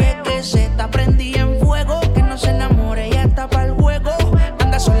pego. Y es que se está prendida en fuego, que no se enamore, ella está para el juego.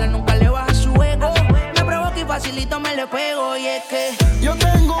 Anda sola, nunca le baja su ego. Me provoca y facilito me le pego. Y es que yo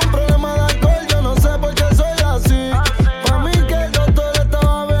tengo un problema de alcohol, yo no sé por qué soy así. Pa' mí que el doctor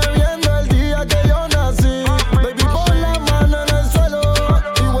estaba bebiendo el día que yo nací. Baby, pon la mano en el suelo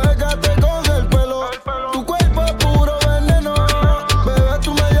y huégate con el pelo. Tu cuerpo es puro veneno, bebé,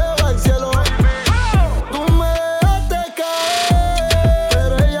 tú me llevas al cielo. Tú me dejaste caer,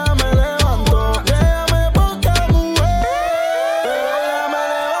 pero ella me levantó. Déjame poca mujer, pero ella me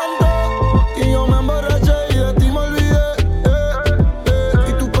levantó. Y yo me emborraché y de ti me olvidé.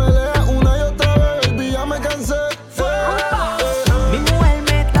 Y tú peleas una y otra vez, baby, ya me cansé. mi mujer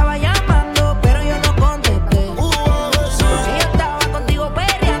me estaba llamando, pero yo no contesté. Ella estaba contigo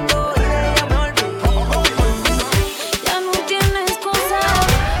peleando y de ella me olvidé. Ya no tienes cosa,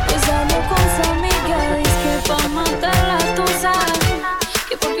 pues salió con su amiga. Dice que pa' matar la tusa,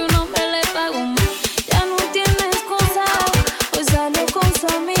 que porque un hombre le pagó mal. Ya no tienes cosa, pues salió con su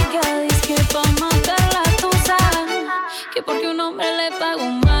amiga. Dice que pa' matar la tusa, que porque un hombre le pagó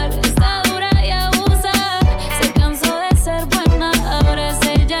mal. Está dura y abusa, se cansó de ser buena, ahora es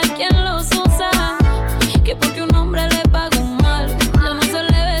ella quien los usa. Que porque un hombre le pagó mal, yo no se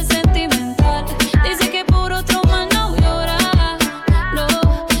le ve sentimental. Dice que por otro man no llora, no,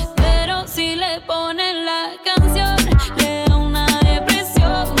 pero si le ponen la canción, le da una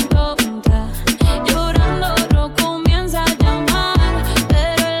depresión tonta. Llorando lo comienza a llamar,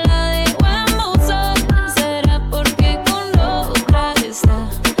 pero él la dejó en buzón. Será porque con otra está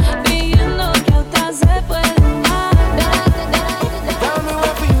pidiendo que otra se pueden dar. Tell me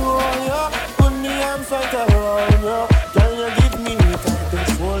what you want, yo. Put me arms right around you. Can you give me tight,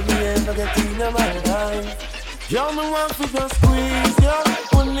 hold me and not get in my life. You me want to just squeeze you,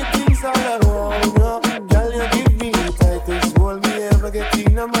 put me things all around you. Can you give me tight, hold me and not get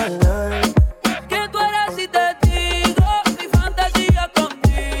in my life. Que tú eras y te digo, mi fantasía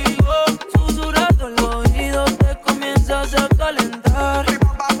contigo. Susurrando el oído te comienzas a calentar.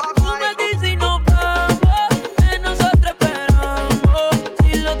 Tú me dices y nos vamos, que nosotros esperamos.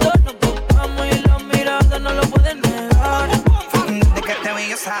 Si los dos nos tocamos y las miradas no lo pueden negar. Desde que te vi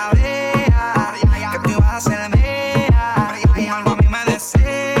yo sabía que tú ibas a ser mía. Como algo a mí me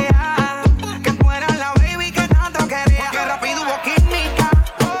desea, que tú eras la baby que tanto quería. Que rápido hubo química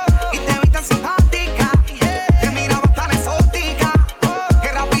y te vi tan simpática, que mirabas tan exótica,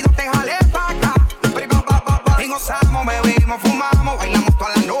 que rápido te jalé pa' acá. Y gozamos, bebimos, fumamos, bailamos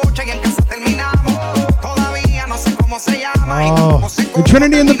toda la noche y en casa terminamos. Todavía no sé cómo se llama. Oh, the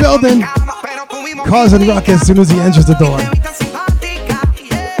Trinity in the building, causing ruckus as soon as he enters the door.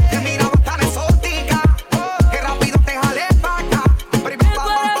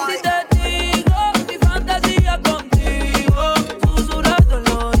 Mi fantasía contigo, susurrando el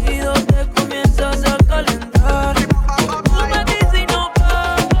oído te comienzas a calentar. Tú me dices y nos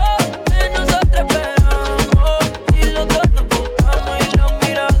vamos, que nosotros esperamos. Y los dos nos buscamos y las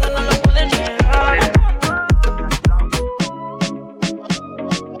miradas no lo pueden negar.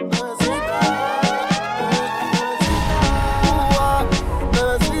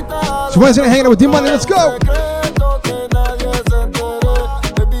 So Wednesday night hanging out with D-Money, let's go. Secreto que nadie se entere.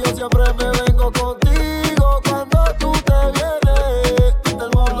 Baby, yo siempre me vengo contigo cuando tú te vienes. Del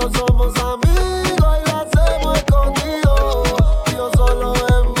mundo somos amigos y lo hacemos escondido. Yo solo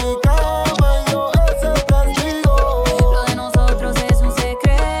en mi cama y yo ese testigo. Lo de nosotros es un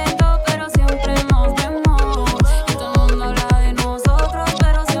secreto, pero siempre nos vemos. Y todo el mundo habla de nosotros,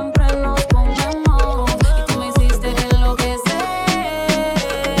 pero siempre nos comemos. Y tú me hiciste enloquecer,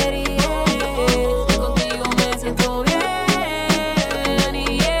 y contigo me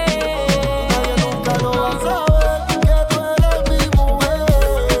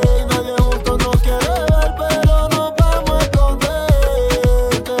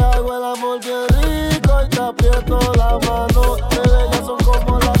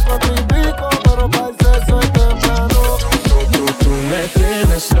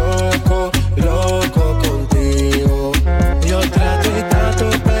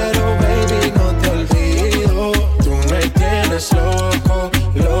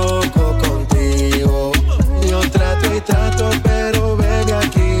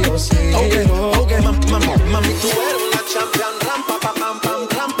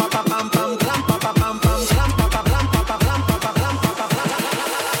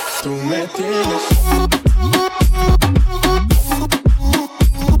tienes.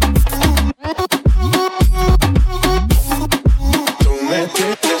 Tú me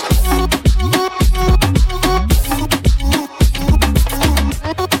tienes.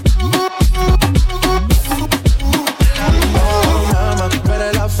 Oh, mamá, tú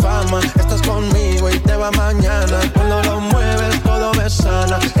eres la fama. Estás conmigo y te va mañana. Cuando lo mueves todo me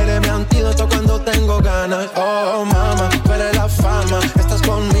sana. Eres mi antídoto cuando tengo ganas. Oh, mamá, tú eres la fama. Estás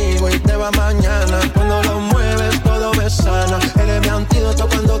conmigo y te va mañana. Cuando lo mueves todo me sana. Eres mi antídoto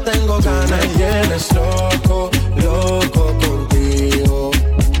cuando tengo ganas. Me tienes loco, loco contigo.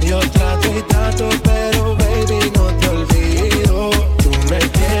 Yo trato y trato, pero baby no te olvido. Tú me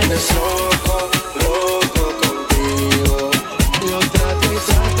tienes loco, loco contigo. Yo trato y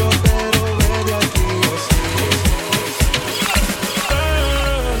trato, pero baby aquí yo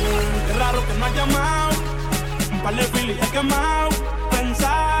Qué raro que no has llamado. Un par de filis he quemado.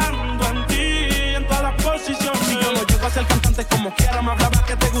 Pensando en ti, en todas las posiciones. Si yo no llego a ser cantante como quiera, me hablaba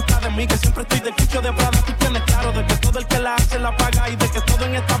que te gusta de mí, que siempre estoy de quicho de Prada. Tú tienes claro de que todo el que la hace la paga y de que todo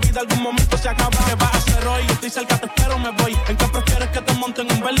en esta vida algún momento se acaba. ¿Qué vas a hacer hoy? Estoy cerca, te espero, me voy. ¿En qué prefieres que te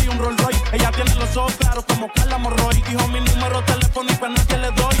monten un Bentley y un Rolls Royce? Ella tiene los ojos claros como Carla Morroy. Dijo mi número telefónico en el que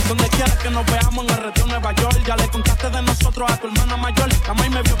le doy. Donde quieras que nos veamos en el retiro Nueva York. Ya le contaste de nosotros a tu hermana mayor. La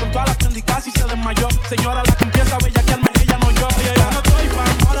maíz me vio con todas las prendicas y se desmayó. Señora, la que empieza a bellaquearme, ella no yo. Ella no estoy pa'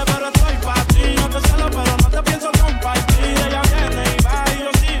 amores, pero estoy pa' ti. No te celo, pero no te pienso compartir. Ella viene y va y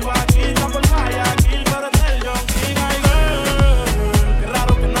yo sigo aquí. Está por Guayaquil, pero es del John King. Ay, girl, qué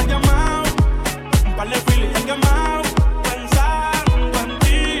raro que no has llamado. Un par de filis he quemado. Pensando en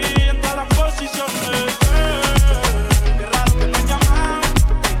ti, en todas las posiciones. Qué raro que no has llamado.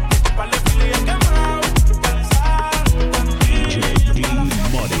 Un par de filis he quemado. Pensando en ti.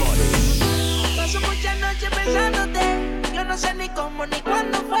 Paso muchas noches pensándote. Yo no sé ni cómo ni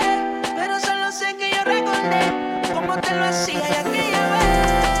cuándo fue, pero solo sé que yo recordé cómo te lo hacía y aquella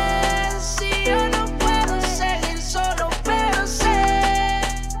vez. Si yo no puedo seguir solo, pero sé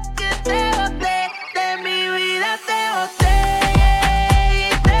que te boté de mi vida, te boté. Y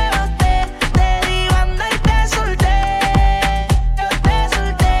te boté, te di banda y te solté. Yo te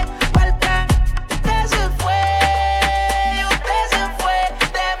solté, falta, usted se fue. Y usted se fue,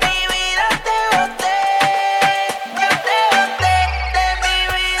 de mi vida te boté. Yo te boté, de mi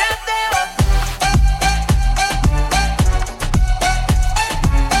vida te boté.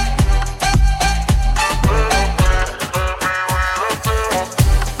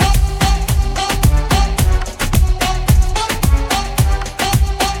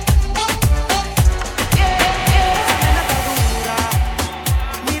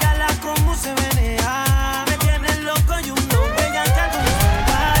 Mírala cómo se menea. Me tiene loco y uno bella que algo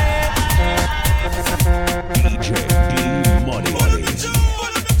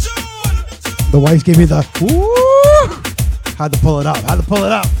The wife gave me the woo. Had to pull it up. Had to pull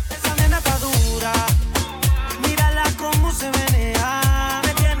it up. Esa nena está dura. Mírala cómo se menea.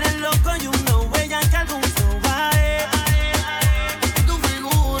 Me tiene loco y uno bella que algo va. Tu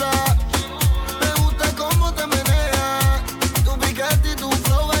figura, me gusta cómo te meneas. Tu piquete y tu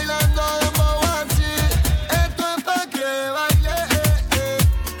flow bailando dembow así. Esto es pa' que baile,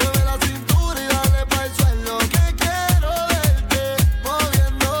 mueve la cintura y dale pa'l suelo. Que quiero verte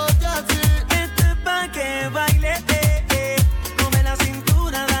moviéndote así. Esto es pa' que baile, mueve la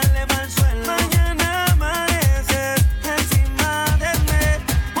cintura, dale pa'l suelo. Mañana amanece encima de mí.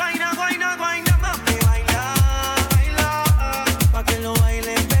 Guayna, guayna, guayna, mami, baila, baila. Pa' que lo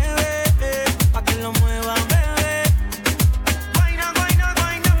baile, bebé, pa' que lo mueva, bebé. Guayna, guayna,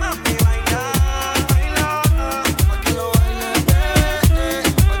 guayna, mami, baila, baila. Pa' que lo baile, bebé,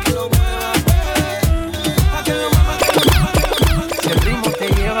 pa' que lo mueva, bebé. Pa' que lo mueva, que lo mueva. Si el ritmo te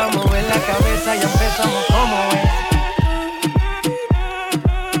lleva a mover la cabeza, ya empezamos como es.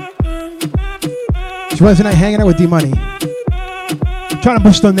 She was tonight hanging out with D Money. Trying to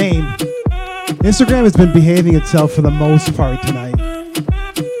push the name. Instagram has been behaving itself for the most part tonight.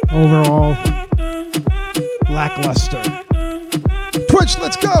 Overall, lackluster. Twitch,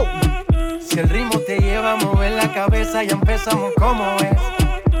 let's go! Si el ritmo te lleva a mover la cabeza, ya empezamos como es.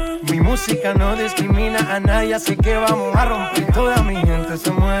 Mi música no discrimina a nadie, así que vamos a romper. Toda mi gente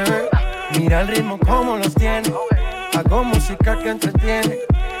se mueve, mira el ritmo como los tiene. Hago música que entretiene.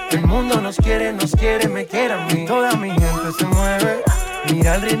 El mundo nos quiere, me quiere a mí. Toda mi gente se mueve,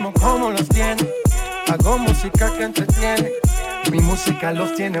 mira el ritmo como los tiene. Hago música que entretiene. Mi música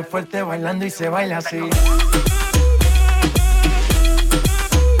los tiene fuerte bailando y se baila así.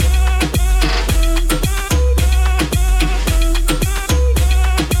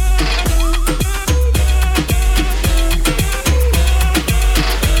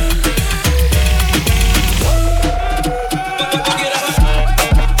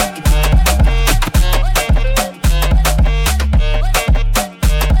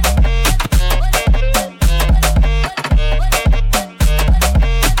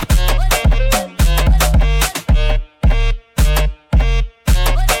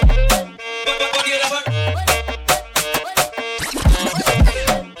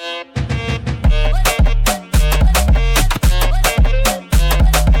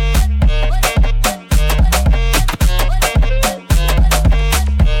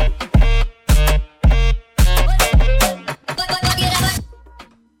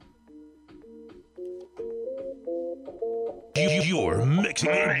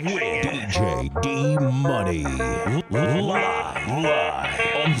 DJ D Money. Live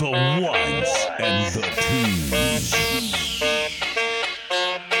on the ones and the twos.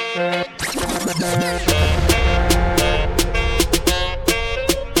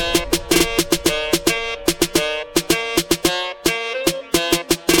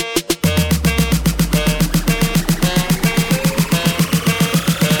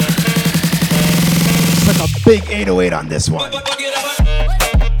 It's like a big 808 on this one.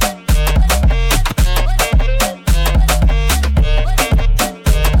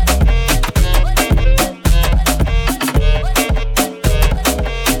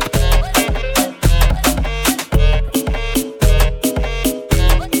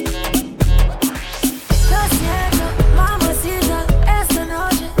 Lo siento, mamacita, esta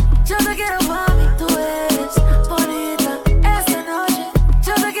noche yo te quiero pa' mí. Tú eres bonita, esta noche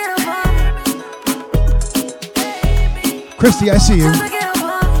yo te quiero pa' mí. Christy, I see you. Yo te quiero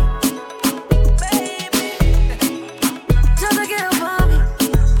pa' mí. Yo te quiero pa' mí.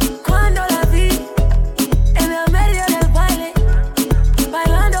 Cuando la vi en el medio del baile,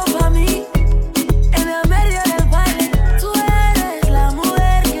 bailando pa' mí, en el medio del baile. Tú eres la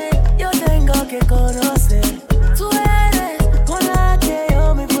mujer que yo tengo que conocer. Tú eres con la que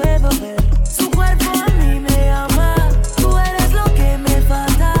yo me puedo ver. Su cuerpo a mí me ama. Tú eres lo que me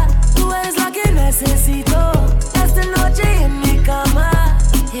falta. Tú eres la que necesito esta noche en mi cama.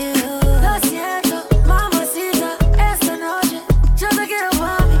 Lo siento, mamacita, esta noche yo te quiero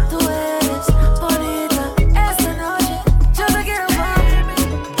pa' mí. Tú eres bonita, esta noche yo te quiero pa' mí.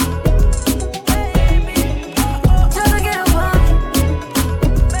 Yo te quiero pa' mí.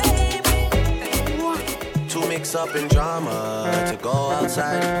 To mix up in drama, to go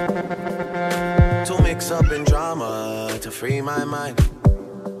outside. To mix up in drama, to free my mind.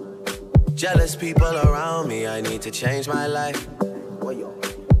 Jealous people around me, I need to change my life.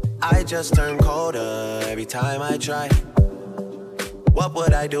 I just turn colder every time I try. What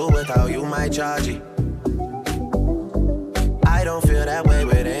would I do without you, my Georgie? I don't feel that way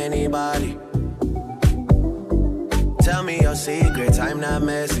with anybody. Tell me your secrets, I'm not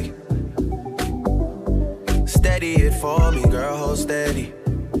messy. Steady it for me, girl, hold steady.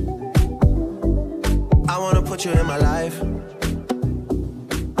 I wanna put you in my life.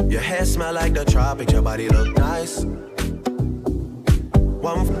 Your hair smell like the tropics, your body look nice.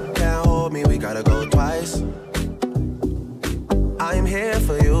 One can't hold me, we gotta go twice. I'm here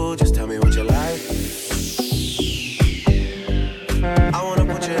for you, just tell me what you like. I wanna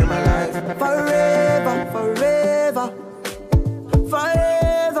put you in my life. Forever, forever,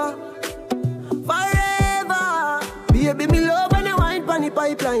 forever, forever. Baby, me love when you wine pon the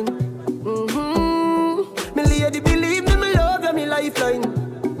pipeline. Me lady, believe me, me love you, me lifeline.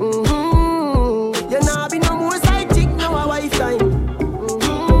 You nah be no more side chick, no a wife line.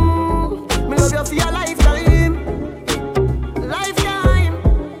 Me love you for your lifetime, lifetime.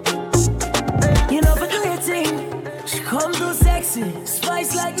 You know, for do your thing. She come too sexy,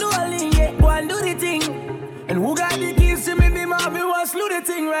 spice like New Orleans. Yeah, go and do the thing. And who got the keys to me? Be Marvin, want slew the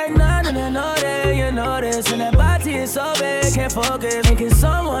thing right now. And I know that you know this. And that body is so big, can't forget. Can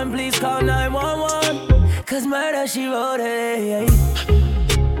someone please call 911? Cause murder, she wrote it.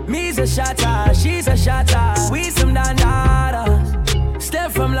 Me's a shotter, she's a shotter. We some dandadas.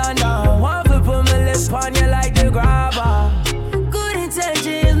 Step from London, one foot put my lips on you like the grabber. Good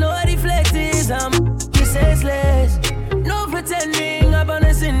intentions, no deflectors. I'm senseless. No pretending up on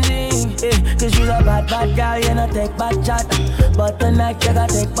a sending. Cause you's a bad girl, you know take bad chat. But tonight you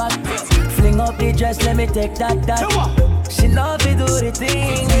gotta take back. Fling up the dress, let me take that. She know if you do the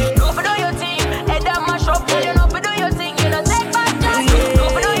thing. Go for do your thing, head down my shop. Girl, you know if you do your thing, you know take back chat. Go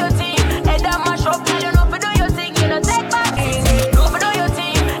for do your thing, head down my shop. Girl, you know if you do your thing, you know take back. Go for do your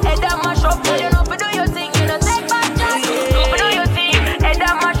thing, head down my shop. Girl, you know if you do your thing, you know take back chat. Go for do your thing, head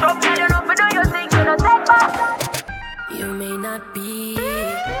down my shop. Girl, you know if you do your thing, you know take back. You may not be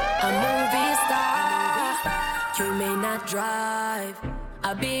a movie star, you may not drive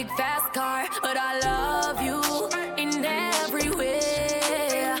a big fast car, but I love you in every way.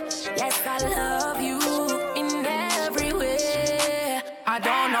 Yes, I love you in every way. I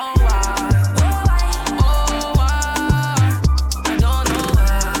don't know why. Oh, why? I don't know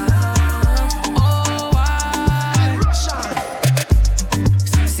why. Oh, why?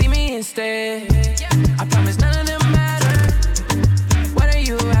 See me instead. I promise none of them matter. What are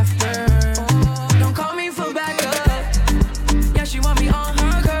you after? Don't call me for backup. Yeah, she want me on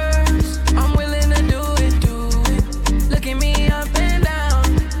her curves. I'm willing to do it, do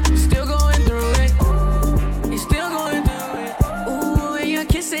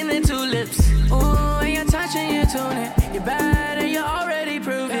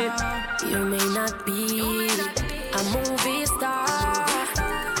You may not be a movie star.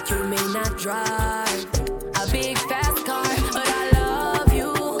 You may not drive a big fast car, but I love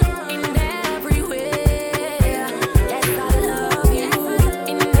you in every way. Yes, I love you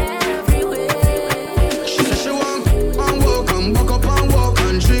in every way. She said she want and walk and buck up and walk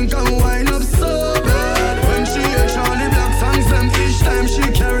and drink and wine up so bad. When she hear Charlie Black songs, them each time she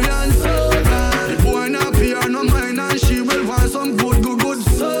carry on so bad. The boy not pay her no mind and she will want some good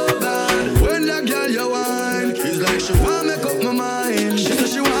so bad. When that girl you wine, it's like she want make up my mind. She said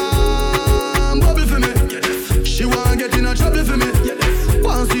she want bubble for me. She want get in a trouble for me.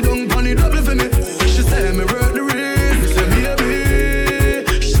 Want sit down on the double for me. She say me work the race. Say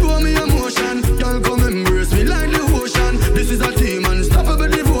baby, show me emotion. Girl come embrace me like the ocean. This is a team unstoppable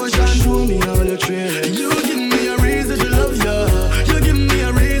devotion. Show me all your training. You give me a reason to love ya. You give me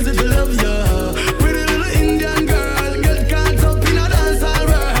a reason to love ya. Pretty little Indian girl, get caught up in a dancehall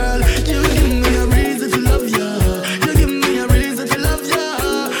world. You give me a reason to love ya. You give me a reason to love ya.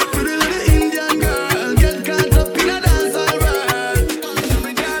 Pretty little Indian girl, get caught up in a dancehall world.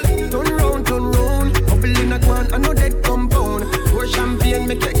 Turn round, bubble in a can, I know that compound. Pour champagne,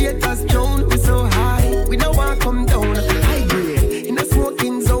 make your haters drown. We so high, we don't want come down. High grade, in a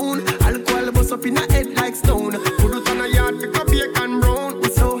smoking zone. Alcohol bust up in a head like stone. Put it on a yard, pick up bacon brown. We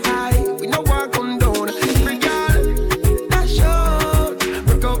so high, we don't want come down. Every girl, dash out,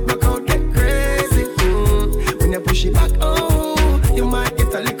 broke out, get crazy. When you push it back, oh, you might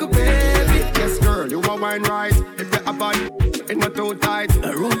get a little baby. Yes, girl, you want wine right. If you're a body, it's not too tight.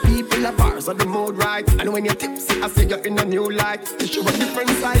 Around people are bars on the mood right. And when you're tipsy, I see you in a new light. You show a different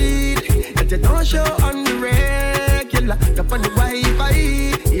side that you don't show on the regular. Up on the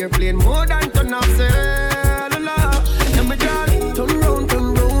Wi-Fi, airplane more than turn off cellular. Now my girl, turn round,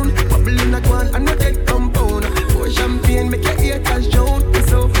 bubble in a can, I know that compound. Pour champagne, make your haters drown. We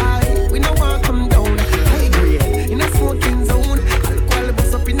so high, we no want come down. High grade, in a smoking zone. Alcohol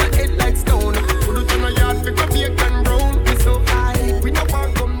bust up in a head like stone. Put it on a yard, pick up bacon brown. We so high, we no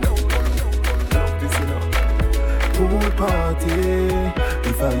want come down. This you know, pool party.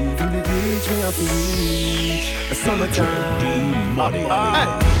 If I even the beach, me have to reach the summertime. Money. Hey,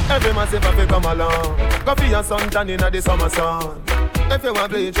 every man say if I come along, go for your suntan in the summer sun. If you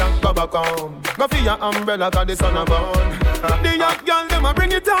want bleach, go back home. Go for your umbrella 'cause the sun a burn. The young girl them a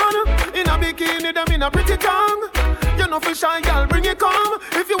bring it on. In a bikini them in a pretty tongue. You know for shy girl bring it come.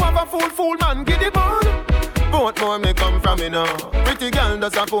 If you have a fool man get it on. Both more me come from me now. Pretty girl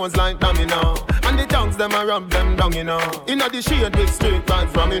does a pose like dummy now. And the tongues them a rub them down you know. Inna the shade with straight vibes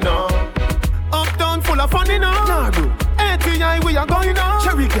from me now. Uptown full of fun you know. Nardo, ATI we are going now.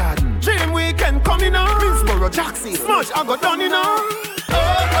 Cherry Garden, Dream Weekend coming now. Minsboro, Jackson, Smush I got done you know.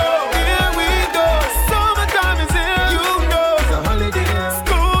 Oh, here we go. Summertime is here. You know it's a holiday.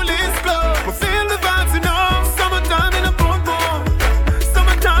 School is closed. We feel the vibes you know. Summertime in a Portmore.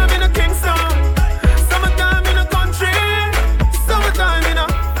 Summertime in a Kingston. Summertime in a country. Summertime in a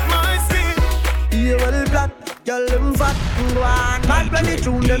my city. Yeah, well black, girl them fat, go on. Bad plenty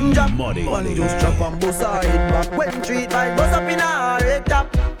tune them jump. One just drop and bust her head back. When treat like bust up in her head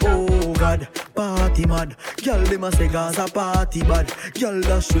top. Oh God, party mad. Girl them a say Gaza party bad. Girl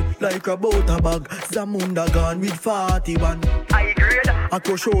that shit like a butter bag. Zamunda gone with 41. I grade. I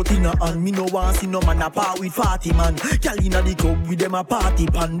crush out in a hand. Me no want see no man a part with 40 man. Girl inna the club with them a party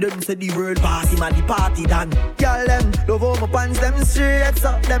pan. Them say the world party man the party done. Girl them love how my pants them straight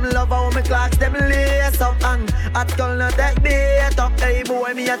up. Them love how my clocks them lace up. And at girl no take bait up. Hey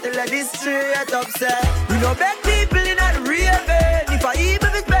boy me a tell her this straight up. Say we no beg people in a raving. If I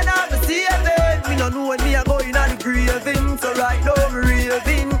even be spend all the saving, me no know when me a going on the craving. So right now me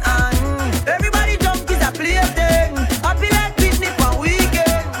raving and everybody jump is a plaything. Happy like picnic on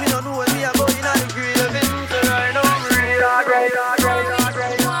weekend. Me no know when me a going on the craving. So right now me raving.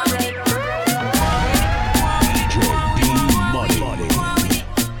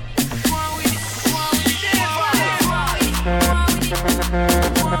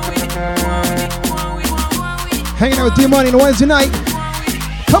 Hanging out with D-Money on a Wednesday night.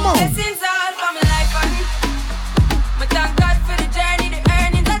 Come on. Blessings all for my life and but thank God for the journey, the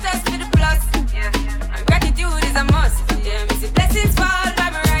earnings are just for the plus. Yeah. And gratitude is a must. Yeah, me see blessings fall by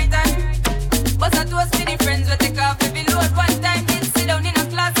my right hand. But I toast to the friends we take off every load. One time did sit down in a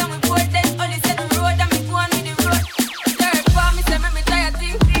class and we board then only set the road and me go on with the road. Third form me say me tired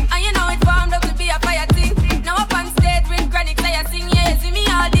thing. And you know it formed up to be a fire thing. Now up on stage with chronic I sing. Yeah, see me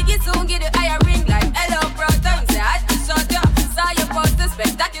all dig it soon get the higher ring like hello bro. Time say I just shot ya. Saw your poster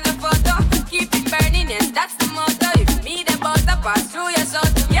spectacular photo. Keep it burning, yes, that's the motto. If me the boss, I pass through your soul.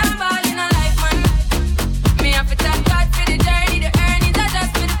 Yeah, I'm all in a life, man. Me have to thank God for the journey, the earnings are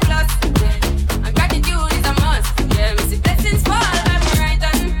just for the plus. Yeah.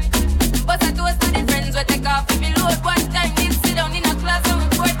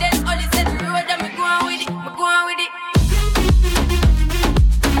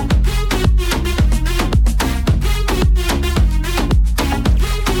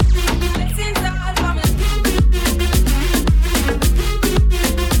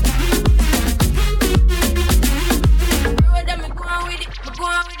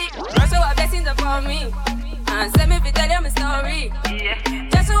 for me. And send me to tell you my story.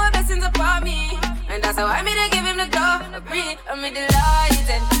 Just show blessings upon me. And that's how I made to give him the glory. I'm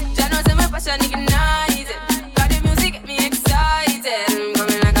delighted. Jah knows my passion ignited. Got the music get me excited. I'm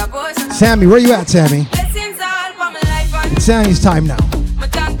coming like a potion. Sammy, where you at, Sammy? Blessings all for my life. And It's Sammy's time now. my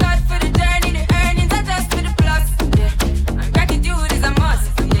thank God for the journey. The earnings are just for the plus. Yeah. And gratitude is a must.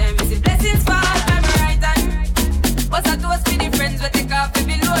 Yeah, me see blessings fall by my right hand. What's a toast for the friends we take off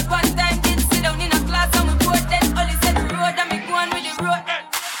every load. One time kids sit down in a class and we both then only set the road and me go on with the road.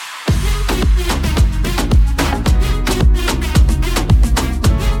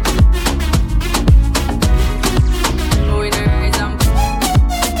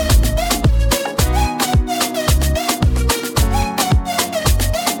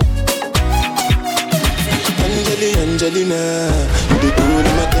 Angelina, you be cool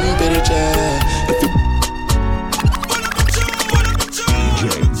in my temperature. If you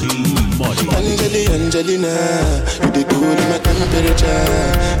Angelina, you be cool in my temperature.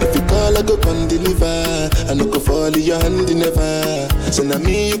 If you call, I go come deliver. I no go fall in your hand never. So now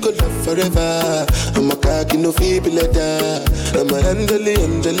me you could love forever. I'm a cocky no feeble letter. I'm a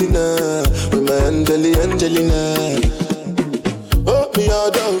Angelina, with my Angelina. Oh me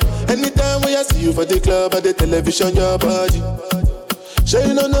all down. Anytime when I see you for the club or the television, your body. Sure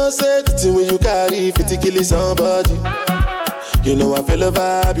you know say the thing when you carry 50 killing somebody. You know I feel a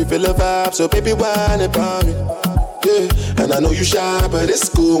vibe, you feel a vibe, so baby whine about me. Yeah, and I know you shy, but it's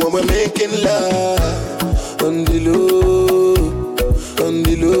cool when we're making love. On the low, on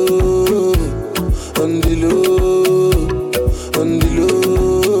the low, on the low, on the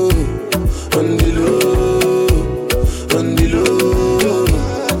low, on the low, on the low.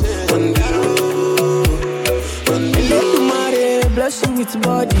 Bless you with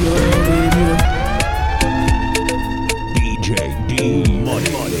body, oh baby. DJ D Money.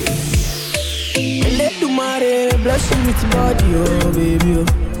 Let the mare bless you with body, oh baby.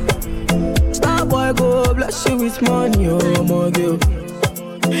 Star boy go bless you with money, oh my girl.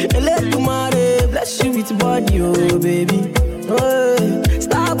 Let the mare bless you with body, oh baby. Hey.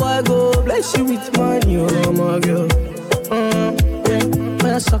 Star boy go bless you with money, oh my girl.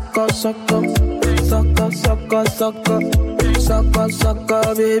 Yeah. Sucker, sucker, sucker, sucker, sucker. Sucker,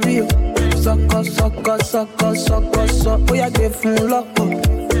 sucker, baby. Sucker, sucker, sucker, sucker, sucker. We are giving locker,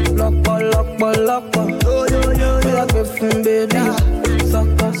 locker, locker, locker. We are giving, baby.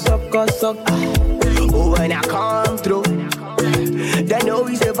 Sucker, sucker, sucker. Oh, when I come through, they know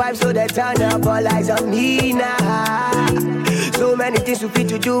we survive, so they turn up all eyes on me now. So many things we fit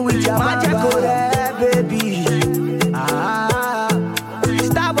to do with your magical baby.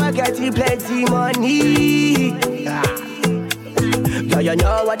 Stop getting plenty money. Yeah, you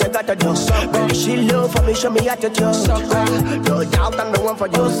know what you gotta do. Baby, she love for me, show me how to do. No doubt I'm the one for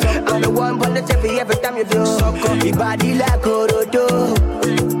you. I'm the one positive every time you do. Your body like Orodo.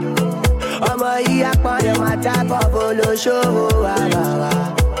 I'm a yakman, my type of polo show.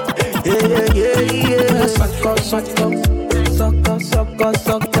 Yeah. Sucker, sucker, sucker, sucker,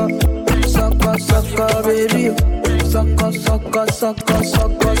 sucker, sucker, sucker, baby. Sucker, sucker, sucker,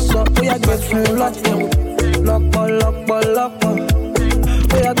 sucker, sucker. We are giving locker, locker, locker, locker.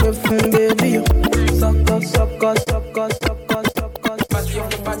 We are giving, baby. Sucker, sucker, sucker, sucker, sucker. Party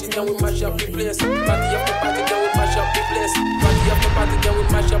after party, then we mash up the place. Party after party, then we mash up the place. Party after party, then we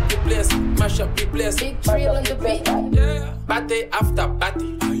mash up the place. Mash up the place. Big drill on the beat. Yeah. Party after party.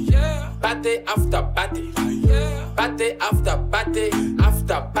 Yeah. Party after party. Yeah. Party after party.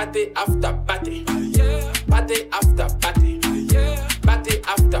 After party after party. Yeah. Party after party. Yeah. Party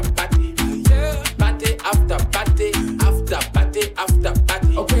after party. Yeah. Party after party. After party after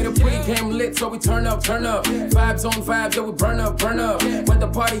party. Okay, the pregame lit, so we turn up, turn up. Vibes on vibes, yeah, we burn up, burn up. Where the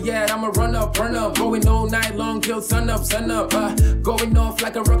party at, I'ma run up, burn up. Going all night long till sun up, sun up. Going off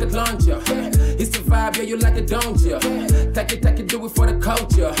like a rocket launcher. It's the vibe, yeah, you like it, don't ya? Take it, do it for the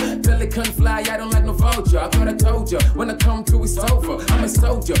culture. Pelican fly, I don't like no vulture. I thought I told ya, when I come through, it's over. I'm a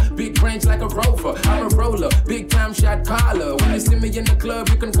soldier, big range like a rover. I'm a roller, big time shot caller. When you see me in the club,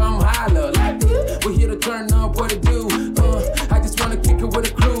 you can come holler. Like, we're here to turn up, what to do. I just wanna kick it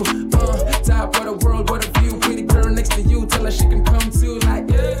with a crew. Top of the world, what a view. Pretty girl next to you, tell her she can come too. Like,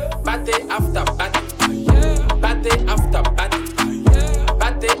 yeah. Party after party. Yeah. Party after party. Yeah.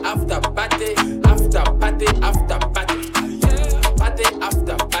 Party after party. After party after party. Yeah. Party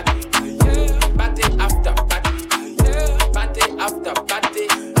after party. Yeah. Party after party. Yeah. Party after party.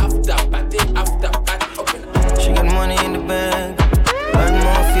 After party after party. Open. She got money in the bank. And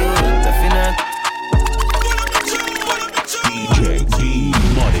more fuel, definitely. DJ D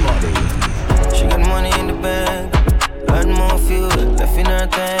Money. She got money in the bank, and more fuel left in her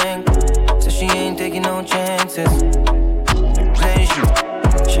tank. So she ain't chances. Replace you.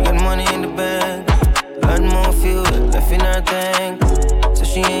 She got money in the bag. Lot more fuel left in her tank. So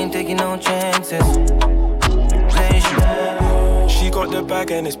she ain't taking no chances. Replace you. She got the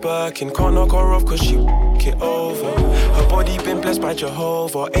bag and it's Birkin. Can't knock her off cause she it over. Her body been blessed by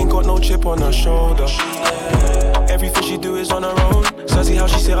Jehovah. Ain't got no chip on her shoulder. Everything she do is on her own. Sassy how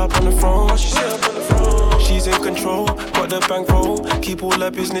she sit up on the throne. She's in control, got the bankroll. Keep all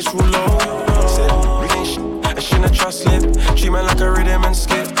her business real low. Said, I shouldn't trust slip. Treat man like a rhythm and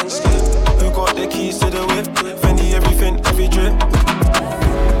skip. Who got the keys to the whip? Fendi everything, every drip.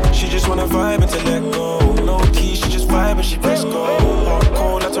 She just wanna vibe and to let go. No keys, she just vibe and she press go.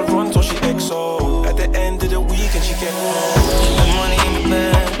 Hardcore, like to run till she exo. At the end of the week and she get home. She got money in the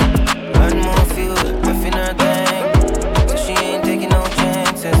bag. Lot more fuel left in her tank. So she ain't taking no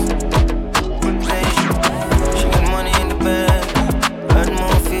chances. She got money in the bag. Lot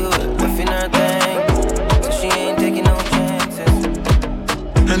more fuel left in her tank. So she ain't taking no chances.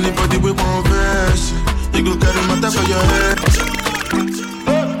 Anybody with one verse, you go carry matter for your head.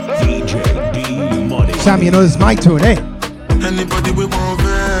 DJ D Money. Sam, you know this is my tune, eh? Anybody with one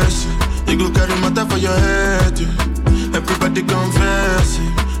verse, you go carry matter for your head. Everybody confess,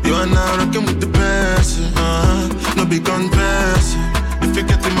 you are now rocking with the best. No big confess, if you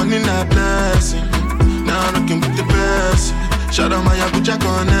get the money, not blessing. Now rocking with the best. Shout out my Abuja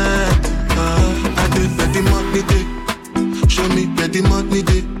Connect. I did better money day. Show me better money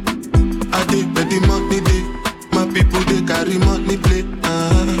day. I did better money day. My people they carry money play.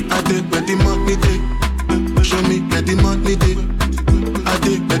 I did better money day. Show me better money day. I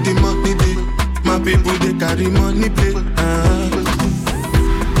did better money day. My people they carry money play.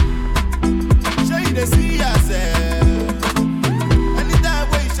 Show you the see yourself. Anytime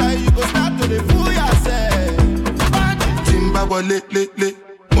when you shy, you go start to the fool yourself. Timba wale le.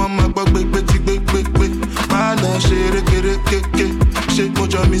 One my bug big. Mana shere kere keke. Shake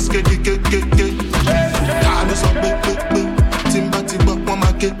mojo miss keke. Alles up big. Timba one my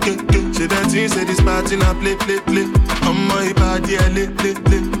keke. Say that thing say this party na play. On my body I lit.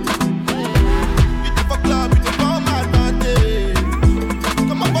 Club, you take all my advantage.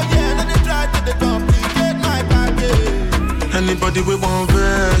 Come up again and they try to complicate my package. Anybody with one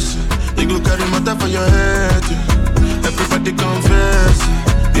verse, you go carry matter for your head. Everybody confess,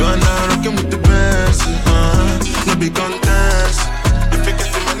 you are now rocking with the best. No big contest, if you get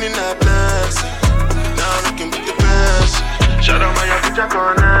the money, not bless. Now rocking with the best. Shout out my Abuja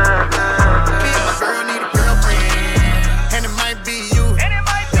Connect. Me and my girl need a girlfriend, and it might be you.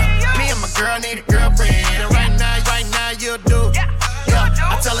 Me and my girl need a girlfriend, and right now you do.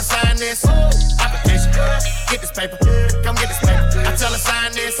 I tell her sign this application, get this paper, come get this paper. I tell her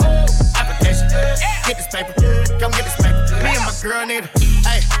sign this application, get this paper, come get this paper. Me and my girl need it.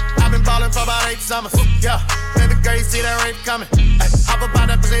 Hey, I've been ballin' for about 8 summers. Yeah, baby girl, you see that rape coming. Hey, hop about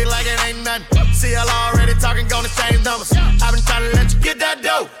that pussy like it ain't nothing. See y'all already talking, gonna change numbers. I've been trying to let you get that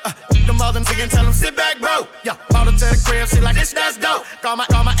dough. The mother nigga tell him sit back, bro. Yeah, brought her to the crib, she like this, that's dope. Call my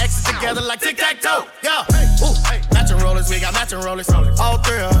exes together like tic-tac-toe. Yeah, ooh, matching rollers, we got matching rollers. All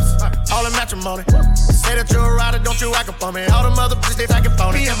 3 of us, all in matrimony. Say that you're a rider, don't you act up on me. All them other bitches, they like a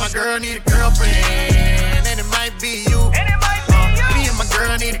phony. Me and my girl need a girlfriend, and it might be you. Me and my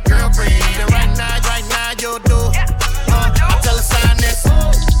girl need a girlfriend, and right now you do. I tell her sign this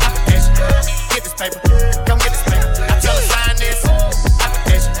application, get this paper, come get this paper. I tell her sign this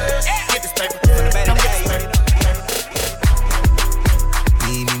application, get this paper, come get this paper.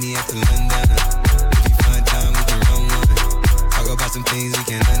 Me after London. If you find time, we can run one. Talk about some things we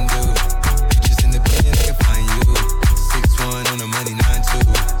can't undo. Just independent, I can find you. 6'1" on the money, 9'2".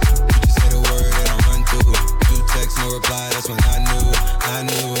 You just say the word and I run through. 2 texts, no reply, that's when I knew.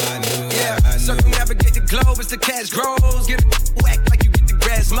 Yeah, I knew. Circumnavigate the globe as the cash grows. Get it whack like you get the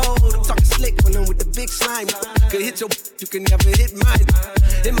grass mowed. I'm talking slick when I'm with the big slime. Could hit your, you can never hit mine.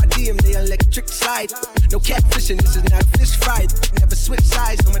 In my DM, they electric slide. No catfishing, this is not a fish fry. Never switch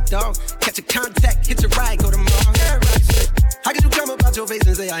sides on my dog. Catch a contact, hit your ride, go to mall. How could you come about your face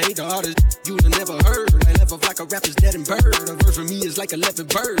and say I ain't the hardest you done never heard? I left off like a rapper's dead and bird. A verse for me is like 11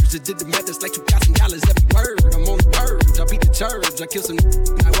 birds. It did the math, it's like $2,000 every word. I'm on the purge, I beat the church. I kill some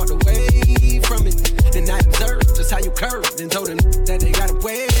and I walked away from it. Then I observed just how you curved and told them that they gotta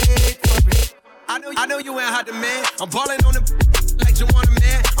wait for it. I know you ain't hot the man. I'm ballin' on them like you want a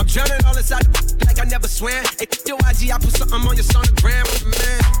man. I'm drowning all inside the like I never swam. Hey, yo, IG, I put something on your sonogram,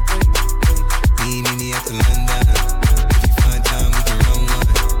 man. Me after London. If you find time, we can run one.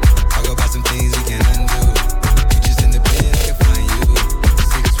 Talk about some things we can't undo. You just independent, I can find you.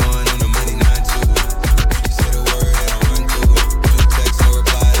 6'1" on the money, 9'2". You say the word and I run through. 2 texts, no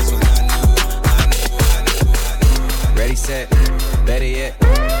reply, that's when I knew.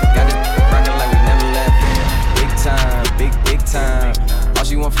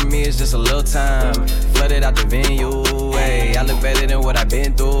 for me is just a little time. Flooded out the venue, hey. I look better than what I've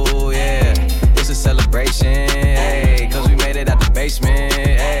been through, yeah. It's a celebration, hey. Cause we made it out the basement,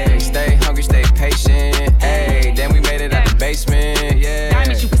 hey. Stay hungry, stay patient, hey. Then we made it out the basement, yeah.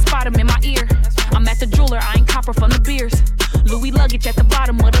 Diamonds, you can spot them in my ear. I'm at the jeweler, I ain't copper from the beers. Louis luggage at the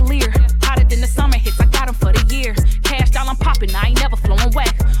bottom of the Lear. Hotter than the summer hits, I got them for the year. Cash doll, I'm popping, I ain't never flowing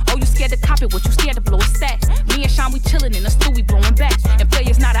whack. Oh, you scared to cop it, what you scared to blow a stack? Me and Sean, we chillin' in the stew, we blowing back. And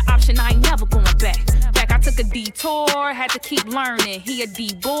player's not an option, I ain't never going back. I took a detour, had to keep learning. He a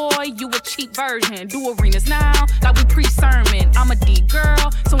D-boy, you a cheap version. Do arenas now, like we pre-sermon. I'm a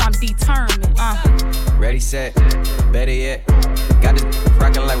D-girl, so I'm determined. Ready, set, better yet. Got this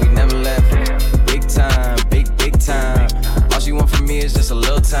rockin' like we never left. Big time, big time. All she want from me is just a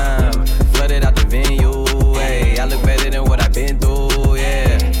little time. Flooded out the venue, hey. I look better than what I've been through,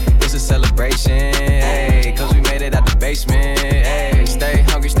 yeah. It's a celebration, hey. Cause we made it out the basement, hey. Stay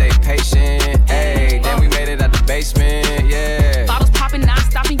hungry, stay patient, hey. Then we made it out the basement, yeah. Bottles popping, not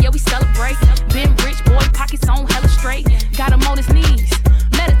stopping, yeah, we celebrate. Been rich, boy, pockets on hella straight. Got him on his knees,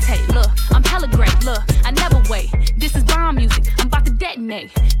 meditate, look. I'm hella great, look, I never wait. This is bomb music, I'm about to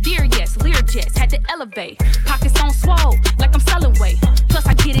detonate. Dear yes, Lear jets, had to elevate. Pockets on swole, like I'm selling weight. Plus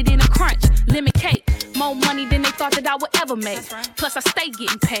I get it in a crunch, lemon cake. More money than they thought that I would ever make. Plus I stay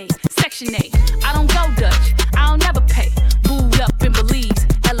getting paid, Section 8. I don't go Dutch, I don't never pay. Booed up in Belize,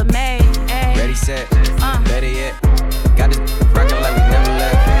 LMA, ayy. Ready, set, better yet. Got this rockin' like we never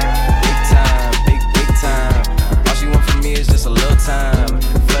left. Big time, big time. All she want from me is just a little time.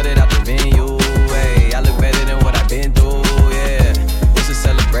 Flooded out the venue, hey. I look better than what I've been through, yeah. It's a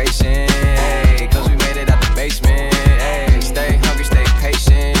celebration, hey. Cause we made it out the basement, hey. Stay hungry, stay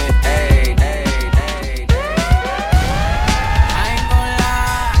patient, hey. I ain't gonna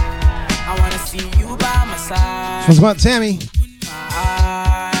lie, I wanna see you by my side. This one's about Tammy.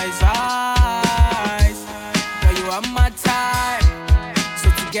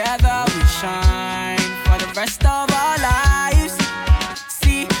 Together we shine for the rest of our lives.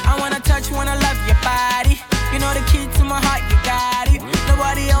 See, I wanna touch, wanna love your body. You know the key to my heart, you got it.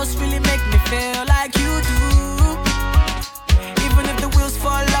 Nobody else really make me feel like you do. Even if the wheels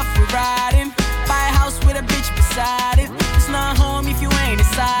fall off, we're riding. Buy a house with a bitch beside it. It's not home if you ain't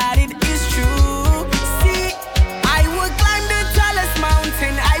inside it. It's true. See, I would climb the tallest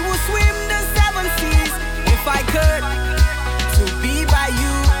mountain. I would swim the 7 seas if I could. To be by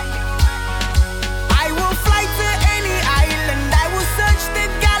you, I will fly to any island. I will search the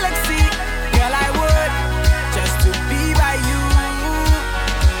galaxy, girl. I would just to be by you.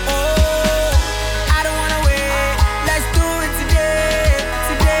 Oh, I don't wanna wait. Let's do it today.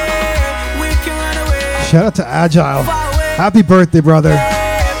 Today we can run away. Shout out to Agile. Happy birthday, brother.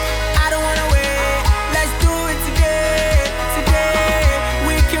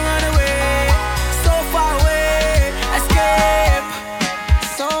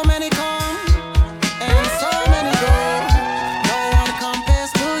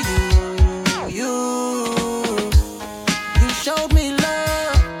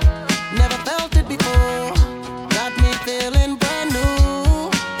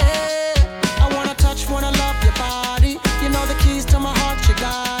 Wanna love your body, you know the keys to my heart.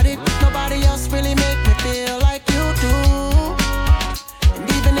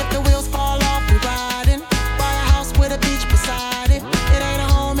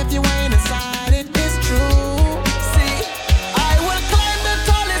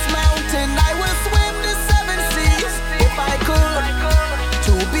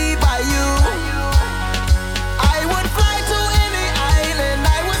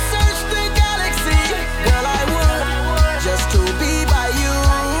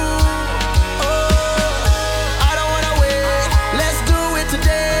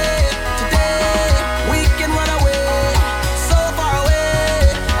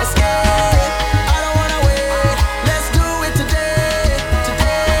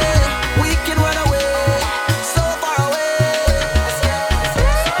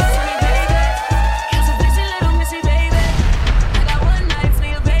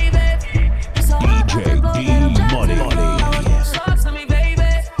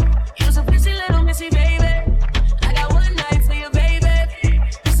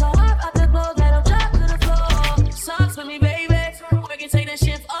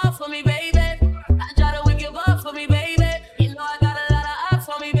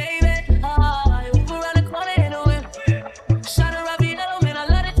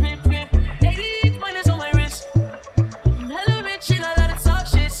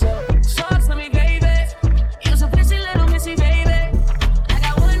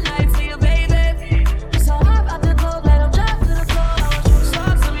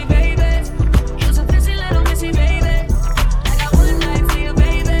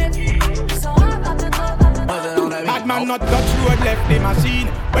 not touch road, left the machine.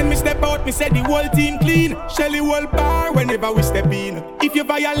 When me step out, me say the whole team clean. Shelly whole bar whenever we step in. If you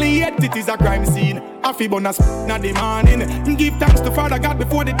violate, it is a crime scene. Afi bonus not the morning. Give thanks to Father God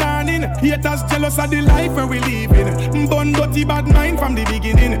before the dawning. Haters jealous of the life where we living. Bun dirty bad mind from the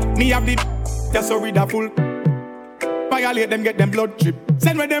beginning. Me have the just so read a full. Violate them, get them blood trip.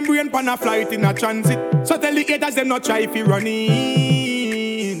 Send with them brain pan a flight in a transit. So tell the haters them not try if you run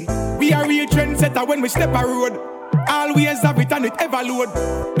in. We are real trendsetter when we step a road. Always have it and it ever load.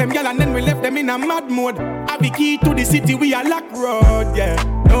 Them gyal and then we left them in a mad mode. Have the key to the city, we are lock road, yeah.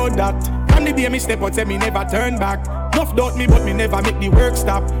 Know that. From the day me step out, say me never turn back. Enough doubt me, but me never make the work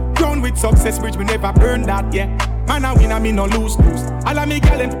stop. Crown with success bridge, we never burn that, yeah. Man a win and me no lose. All of me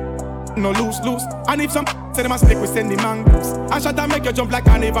gyal them no lose. And if some say them a snake, we send the mangoes. And shot and make you jump like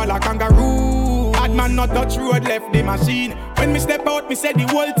carnival or kangaroo. Bad man not touch road, left the machine. When me step out, me say the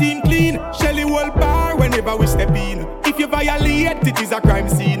whole team clean. Shelly whole bar whenever we step in. If you violate, it is a crime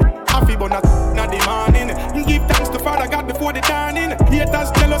scene. Afi bonus not the morning. Give thanks to Father God before the dawning.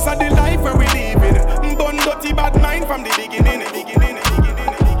 Haters jealous of the life where we living. Bun dirty bad mind from the beginning.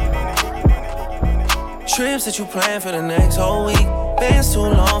 Trips that you plan for the next whole week. Bands too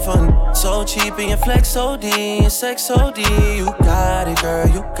long for so cheap and your flex OD and sex OD. You got it, girl,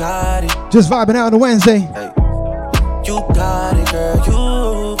 you got it. Just vibing out on a Wednesday. Hey. You got it, girl,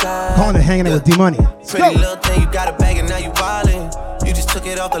 you got it. Calling it hanging out with D-Money. Pretty little thing, you got a bag and now you wildin'. You just took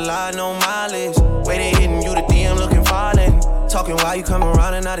it off the line, no mileage. Waiting, hitting you the DM looking violent. Talking while you come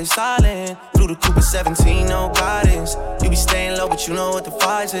around and now they silent. Flew the Cooper 17, no guidance. You be staying low, but you know what the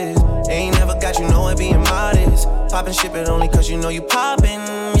price is. Ain't never got you know it being modest. Poppin' ship it only cause you know you poppin',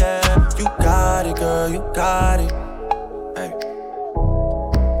 yeah. You got it, girl, you got it. Hey.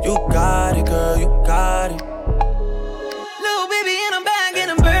 You got it, girl, you got it. Little baby in a bag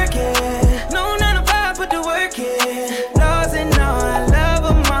and I'm Birkin. No 9 to 5, put the work in. Laws and all, I love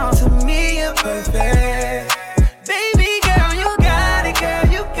them all. To me, you're perfect. Baby girl, you got it, girl,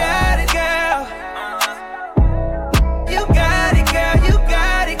 you got it, girl. You got it, girl, you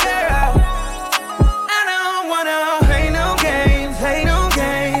got it, girl. I don't wanna play no games.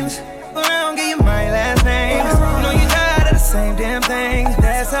 Around, give you my last name. You know you tired of the same damn thing.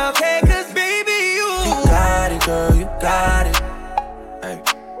 That's okay, cause baby, You got it, girl, you got it. Hey.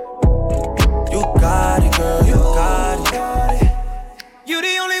 You got it, girl, you got it. You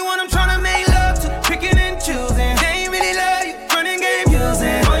the only one I'm tryna make love to, picking and choosing. They ain't really love you, running game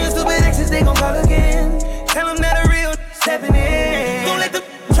using. All your stupid exes, they gon' call again. Tell them that a real stepping in. Don't let them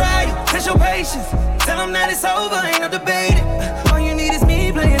try you, test your patience. Tell them that it's over, ain't no debating. All you need is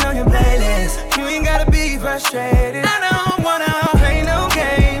me playing on your playlist. You ain't gotta be frustrated. I don't wanna play no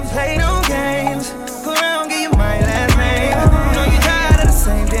games. Go around, give you my last name. You know you tired of the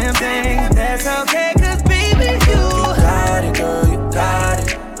same damn thing. That's okay, cause baby, you got it, girl, you got it. You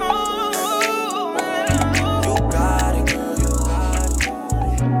got it, girl, you got it.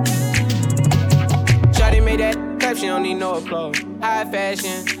 Shawty made that clap, she don't need no applause. High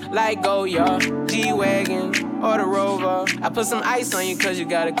fashion, like Goya, G-Wagon, or the Rover. I put some ice on you cause you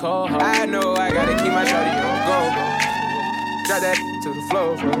got a cold heart. I know I gotta keep my shawty on go. Drop that to the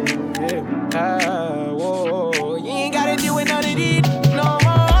floor, yeah. Ah, whoa, you ain't gotta deal with none of these no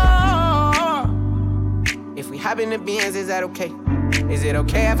more. If we hop in the Benz, is that okay? Is it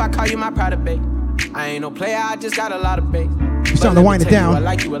okay if I call you my pride, babe? I ain't no player, I just got a lot of babe. It's time to wind it down. I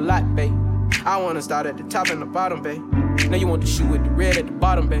like you a lot, babe. I wanna start at the top and the bottom, babe. Now you want the shoe with the red at the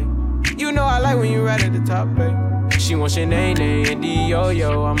bottom, babe. You know I like when you right at the top, babe. She wants your name and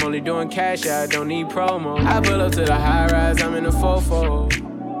D-Yo-Yo. I'm only doing cash, I don't need promo. I pull up to the high rise, I'm in the fofo.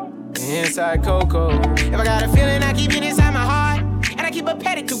 Inside Coco. If I got a feeling, I keep it inside my heart. And I keep a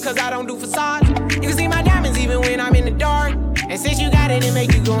pedicure cause I don't do facades. You can see my diamonds even when I'm in the dark. And since you got it, it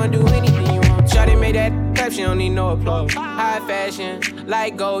make you go and do anything you want. Shawty made that clap, she don't need no applause. High fashion,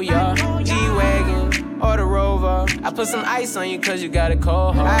 like Goya, G-Wagon, or the Rover. I put some ice on you cause you got a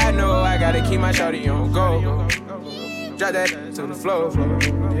cold heart. I know I gotta keep my shawty on go. Drop that to the floor,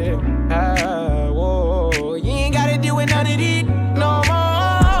 yeah. Ah, whoa, you ain't gotta deal with none of these no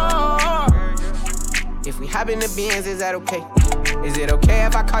more. If we hop in the Benz, is that okay? Is it okay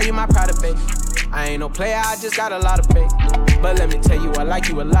if I call you my pride, babe? I ain't no player, I just got a lot of babe. But let me tell you, I like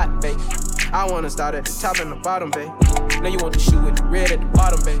you a lot, babe. I wanna start at the top and the bottom, babe. Now you want the shoe with the red at the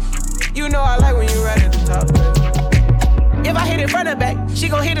bottom, babe. You know I like when you right at the top, babe. If I hit it front and back, she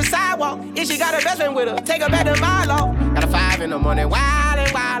gon' hit the sidewalk. If she got her best friend with her, take her back to Milo. Got a 5 in the morning, wildin'.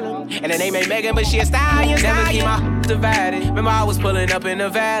 And her name ain't Megan, but she a stallion. Never keep my divided. Remember I was pulling up in the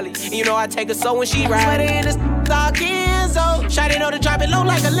valley. And you know I take her so when she ride. Sweater in the dark Enzo. Shawty know to drop it low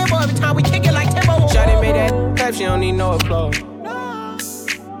like a limo. Every time we kick it like Timbo. Shawty made that clap, type, she don't need no applause.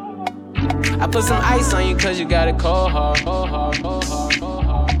 I put some ice on you cause you got a cold heart.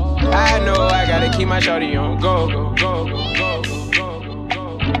 I know I gotta keep my shorty on go.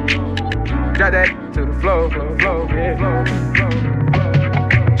 Drop that to the floor, yeah.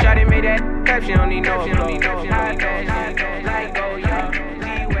 Shawty made that type, she don't need no applause. Like go, yeah.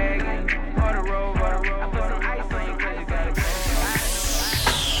 G-Wagon, for the road. I put some ice on you cause you got a cold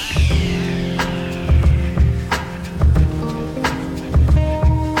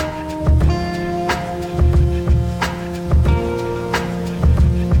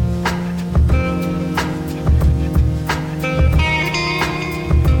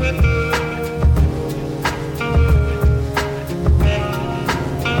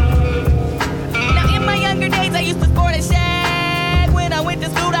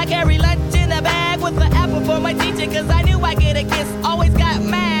for my teacher, cause I knew I'd get a kiss. Always got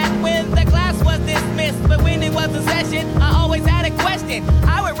mad when the class was dismissed, but when it was a session, I always had a question.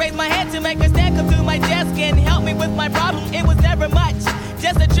 I would raise my hand to make her stand, come to my desk and help me with my problem. It was never much,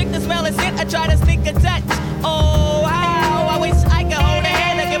 just a trick to smell a scent. I try to sneak a touch. Oh, how I wish I could hold her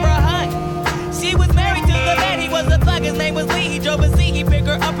hand and give her a hug. She was married to the man, he was a thug. His name was Lee. He drove a Z. He picked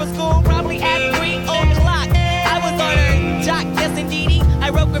her up from school probably at 3 o'clock. I was on her jock, yes indeedy. I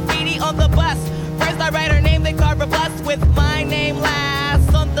wrote graffiti on the bus. First I write her name, then carve a plus with my name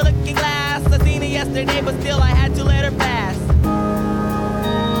last on the looking glass. I seen her yesterday, but still I had to let her pass.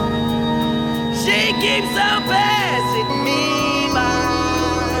 She keeps on passing me by.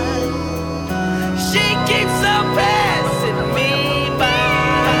 She keeps on passing me by.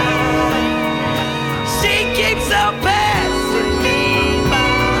 She keeps on passing me by.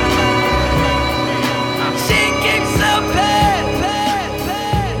 She keeps on passing.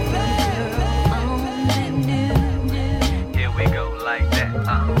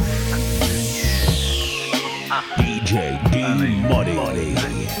 DJ D Money.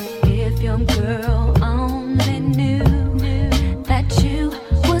 If your girl only knew that you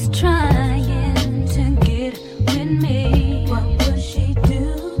was trying to get with me, what would she do?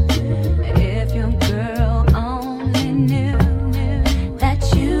 If your girl only knew that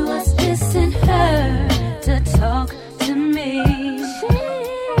you was dissing her to talk to me,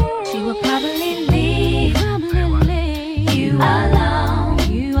 she would probably leave you alone.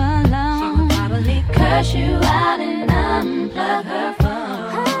 She would probably curse you out and unplug her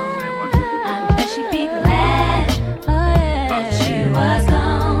phone. I bet she'd be glad that you was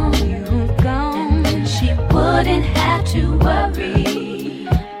gone. And then she wouldn't have to worry.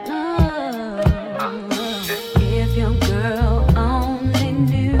 If your girl only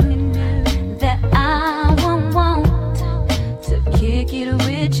knew that I won't want to kick it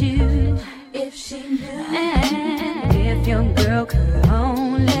with you. If she knew, and if your girl could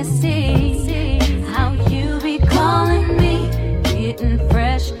only see how you be calling me, getting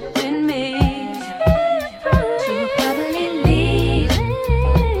fresh with me, she would probably leave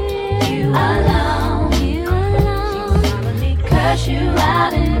you alone. She would probably curse you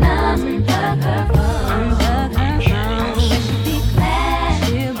out and unplug her phone. She'd be glad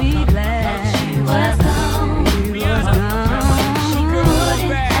that she was gone. She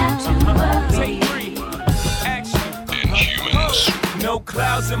wouldn't have to worry. No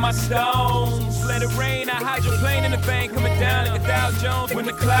clouds in my stones. Let it rain. I hydroplane in the vein, coming down like a Dow Jones. When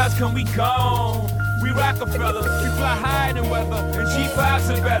the clouds come, we gone. We Rockefeller, we fly higher than weather, and G5s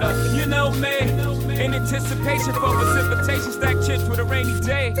are better. You know me. In anticipation for precipitation, stack chips with a rainy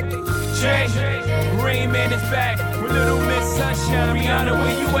day. Jay, Rain Man is back with Little Miss Sunshine. Rihanna,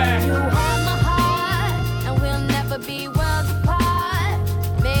 where you at? You have my heart, and we'll never be worlds apart.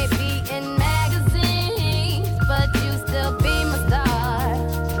 Maybe in magazines, but you still be my star.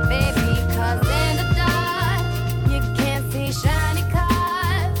 Baby, 'cause in the dark, you can't see shiny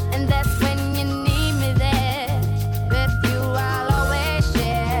cars, and that's when you need me there. With you, I'll always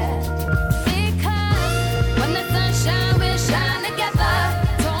share. Because when the sun shines, we'll shine together.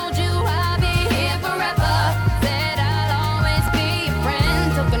 Told you I'll be here forever. Said I'll always be your friend.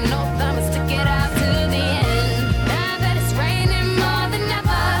 Took an oath, I'ma stick it out to the end. Now that it's raining more than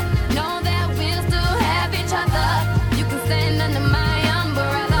ever, know that we'll still have each other. You can stand under my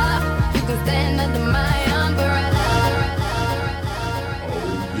umbrella. You can stand under my umbrella.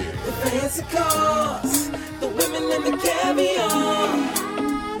 The fancy cars, the women and the caviar.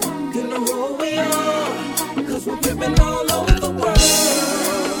 You know who we are, 'cause we're dripping all over the world.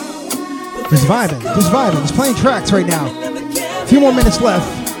 Just vibing. Just playing tracks right now. A few more minutes left.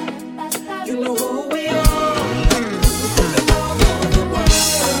 You know who we are.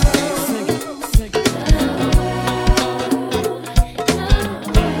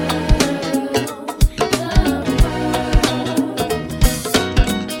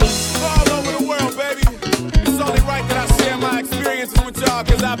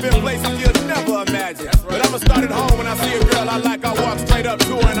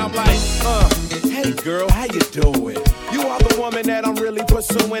 I'm like, hey girl, how you doing? You are the woman that I'm really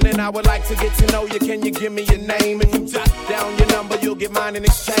pursuing, and I would like to get to know you. Can you give me your name? If you jot down your number, you'll get mine in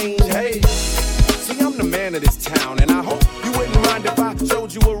exchange. Hey, see, I'm the man of this town, and I hope you wouldn't mind if I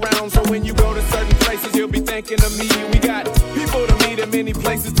showed you around. So when you go to certain places, you'll be thinking of me. We got people to meet and many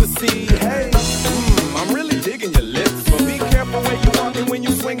places to see. Hey, I'm really digging your lips, but be careful where you walking when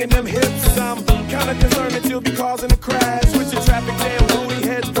you swinging them hips. I'm kinda concerned that you'll be causing a crash with your traffic jam, booty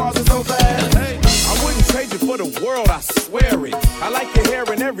heads pausing so fast. Hey, I wouldn't trade you for the world, I swear it. I like your hair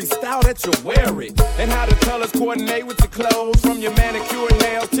in every style that you wear it, and how the colors coordinate with your clothes, from your manicured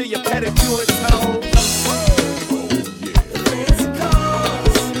nails to your pedicured toes.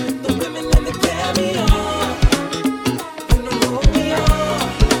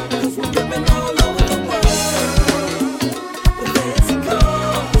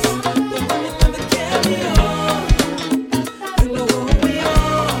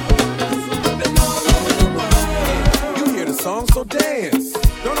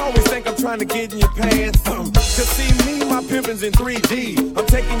 Trying to get in your pants, cause see me, my pimpin's in 3D. I'm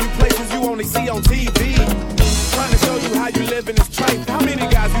taking you places you only see on TV. Trying to show you how you live in this tripe. How many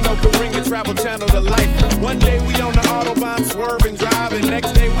guys you know could bring your travel channel to life? One day we on the Autobahn swerving, driving.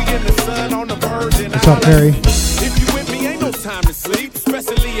 Next day we in the sun on the Virgin. What's up, Perry? If you with me, ain't no time to sleep,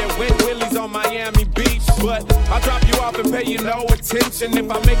 especially at Wet Willie's on Miami Beach. But I'll drop you off and pay you no attention if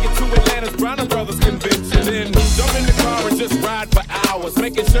I make it to Atlanta's Bronner Brothers convention. Then jump in the car and just ride for hours,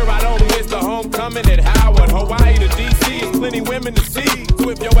 making sure I don't miss the homecoming at Howard. Hawaii to DC is plenty women to see. So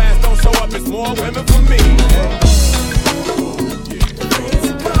if your ass don't show up, it's more women for me.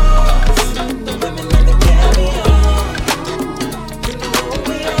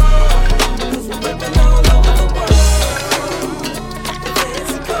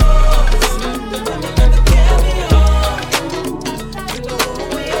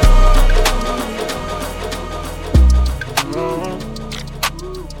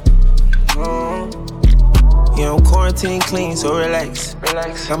 Quarantine clean, so relax.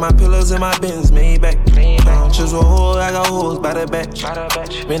 Got my pillows in my bins, made back. I don't choose a hole, I got holes by the back.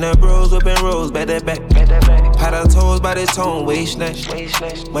 Been the bros whipping rolls, back to back. Had her toes by the tone, waist snatch.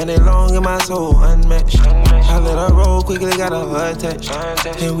 Money long in my soul, unmatched. I let her roll quickly, got a heart touch.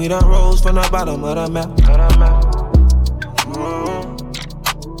 And we done rose from the bottom of the map.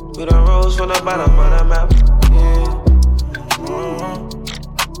 We done rose from the bottom of the map. Yeah.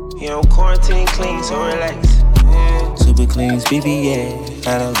 You know, quarantine clean, so relax. Super clean, BB, yeah.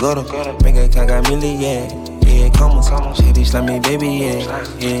 Gotta go to make a caca milli, yeah. Yeah, come on, shady slimy, baby, yeah.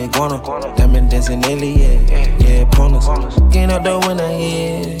 Yeah, guana, diamond dancing daily, yeah. Yeah, bonus, getting up the winner,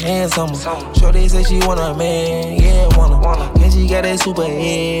 yeah. And summer, shorty say she want a man, yeah, wanna. And she got that super,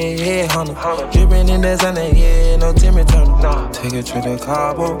 yeah, Honda. Drippin' in that sun, yeah, no Timmy Turner. Take a trip to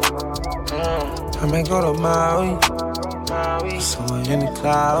Cabo, I may go to Maui. Somewhere in the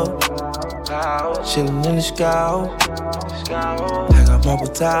cloud, chillin' in the sky. I got marble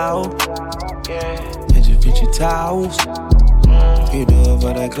towel, and you fit your towels. You do it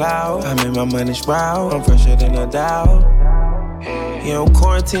for the cloud. I made my money sprout. I'm fresher than a Dow. You know,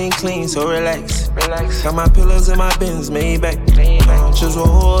 quarantine clean, so relax. Got my pillows in my bins, made back. Choose a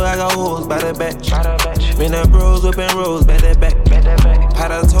hole, I got holes by the back. Been the bros whipping rolls, back to back. Had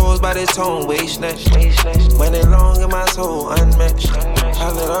her toes by the tone, waist snatch. Money long in my soul, unmatched.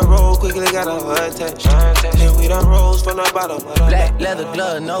 I let her roll quickly, got a heart touch. And we done rose from the bottom of the black leather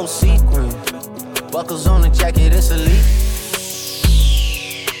glove, no sequin. Buckles on the jacket, it's elite.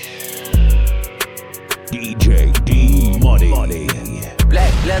 DJ D Money.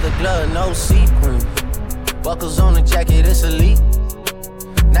 Black leather glove, no sequin. Buckles on the jacket, it's elite.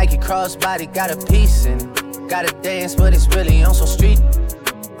 Nike crossbody, got a piece in. Gotta dance, but it's really on some street.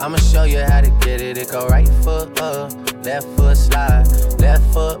 I'ma show you how to get it. It go right foot up, left foot slide. Left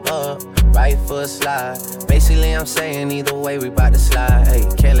foot up, right foot slide. Basically, I'm saying either way, we bout to slide. Hey,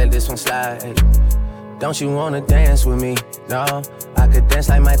 can't let this one slide. Hey, don't you wanna dance with me? No, I could dance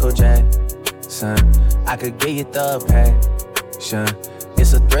like Michael Jackson. I could get you the passion.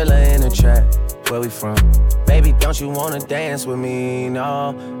 It's a thriller in the track. Where we from? Baby, don't you wanna dance with me?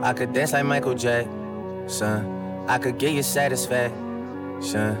 No, I could dance like Michael Jackson. I could get you satisfaction.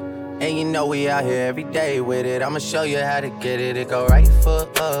 And you know we out here every day with it. I'ma show you how to get it. It go right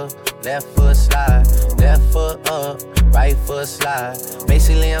foot up, left foot slide. Left foot up, right foot slide.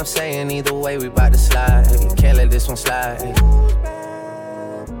 Basically, I'm saying either way, we bout to slide. Hey, can't let this one slide. Hey.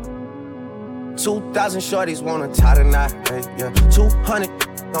 2,000 shorties wanna tie the knot. Hey, yeah. 200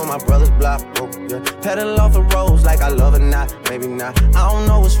 on my brother's block. Oh, yeah. Pedal off the roads like I love it, not, maybe not. I don't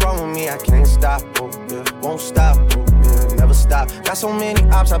know what's wrong with me, I can't stop. Oh, yeah. Won't stop. Oh, yeah. Never never stop. Got so many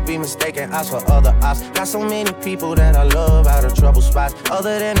ops, I be mistaken ops for other ops. Got so many people that I love out of trouble spots.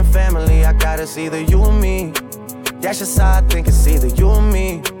 Other than the family, I got it's either you or me. That's just how I think it's either you or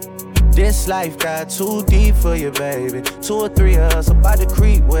me. This life got too deep for you, baby. 2 or 3 of us about to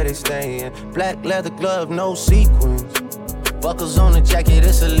creep where they stayin'. Black leather glove, no sequins. Buckles on the jacket,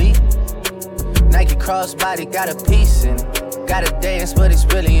 it's elite. Nike crossbody got a piece in it. Gotta dance, but it's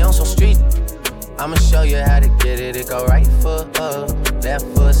really on some street. I'ma show you how to get it. It go right foot up, left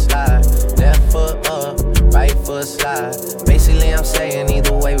foot slide, left foot up, right foot slide. Basically, I'm saying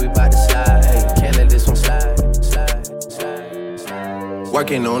either way, we bout to slide. Hey, can't let this one slide.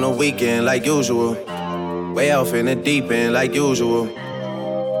 Working on the weekend like usual. Way off in the deep end like usual.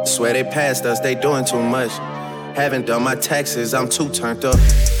 Swear they passed us, they doing too much. Haven't done my taxes, I'm too turned up.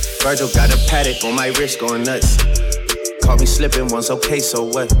 Virgil got a paddock on my wrist going nuts. Caught me slipping once, okay, so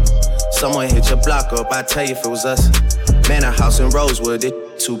what? Someone hit your block up, I tell you if it was us. Man, a house in Rosewood,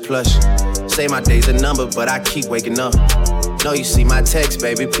 it too plush. Say my day's a number, but I keep waking up. Know you see my text,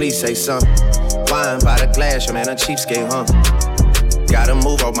 baby, please say something. Wine by the glass, your man a cheapskate, huh? Gotta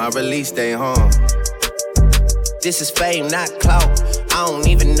move on my release day, huh? This is fame, not clout. I don't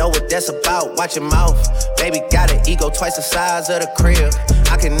even know what that's about. Watch your mouth. Baby got an ego twice the size of the crib.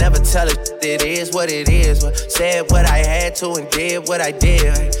 I can never tell it is what it is. Said what I had to and did what I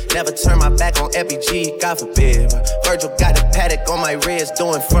did. Never turn my back on FBG, God forbid. Virgil got a paddock on my wrist,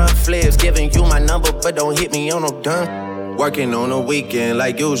 doing front flips. Giving you my number, but don't hit me on no done. Working on the weekend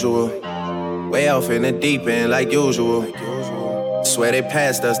like usual. Way off in the deep end like usual. Swear they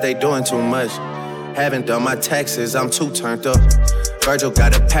passed us, they doing too much. Haven't done my taxes, I'm too turned up. Virgil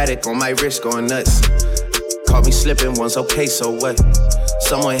got a paddock on my wrist going nuts. Caught me slipping once, okay, so what?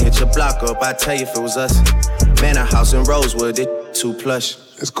 Someone hit your block up, I tell you if it was us. Man, a house in Rosewood, it too plush.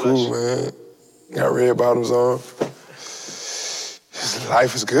 It's cool, man. Got red bottoms on.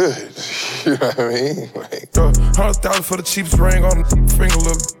 Life is good. You know what I mean? Like, 100,000 for the cheapest ring on the finger,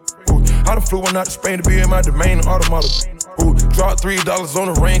 look. Ooh, I done flew one out to Spain to be in my domain, automata. Ooh, dropped $3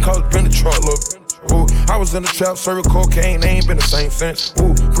 on the ring, cause it been the truck, look. Ooh, I was in the trap, serving cocaine, they ain't been the same since.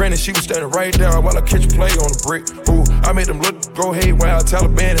 Ooh, granted, she was standing right there while I catch a play on the brick. Ooh, I made them look, go haywire,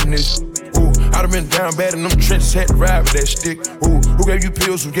 Taliban in this. Ooh, I done been down bad in them trenches, had to ride with that stick. Ooh, who gave you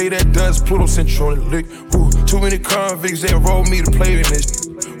pills, who gave that dust, Pluto sent you on the lick. Ooh, too many convicts, they enrolled me to play in this.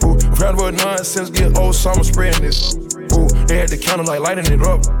 Ooh, round about nonsense, get old summer spreading this. Ooh, they had the counter like lighting it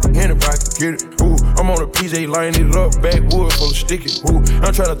up. Anybody can get it. Ooh, I'm on a PJ lighting it up. Backwood full of sticky. Ooh,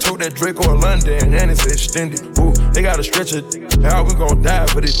 I'm trying to tote that Draco or London and it's extended. Ooh, they got a stretcher. How we gon' die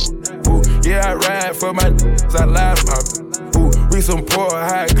for this? Ooh, yeah, I ride for my I lie to my. Ooh, we some poor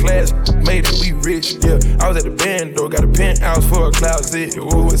high class, made it, we rich. Yeah, I was at the band though, got a penthouse for a closet.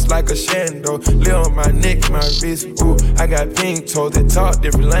 Ooh, it's like a shando. Live on my neck, my wrist. Ooh, I got pink toes that talk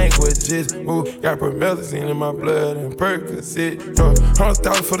different languages. Ooh, got promethazine in my blood and Percocet.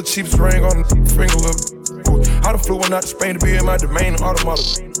 100,000 for the cheapest ring on the finger, look. Ooh, I done flew one out to Spain to be in my domain, automata.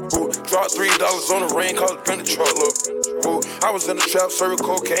 Ooh, dropped $3 on the ring, cause it been the truck, look. Ooh, I was in the trap, serving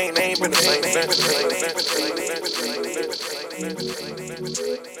cocaine, they ain't been the same since.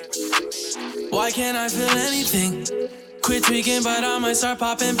 Why can't I feel anything? Quit tweaking, but I might start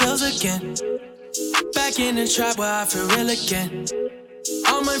popping pills again. Back in the trap where I feel real again.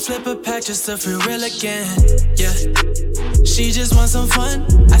 I might flip a pack just to feel real again. Yeah, she just wants some fun.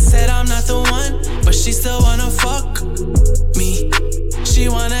 I said I'm not the one, but she still wanna fuck me. She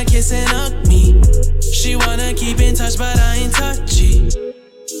wanna kiss and hug me. She wanna keep in touch, but I ain't touchy.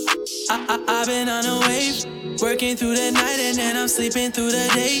 I've been on a wave, working through the night and then I'm sleeping through the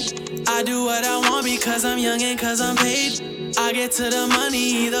day. I do what I want because I'm young and cause I'm paid. I get to the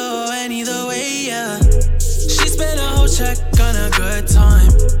money either or and either way, yeah. She spent a whole check on a good time.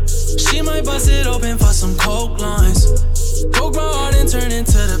 She might bust it open for some coke lines. Broke my heart and turn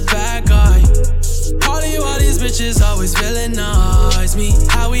into the bad guy. All these bitches always villainize me.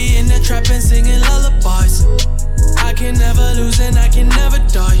 How we in the trap and singing lullabies. I can never lose and I can never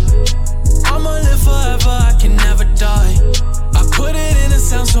die. I'ma live forever, I can never die. I put it in a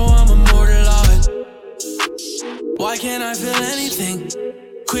sound so I'm immortalized. Why can't I feel anything?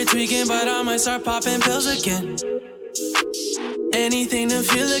 Quit tweaking, but I might start popping pills again. Anything to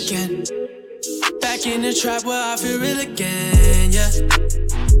feel again. Back in the trap where I feel real again, yeah.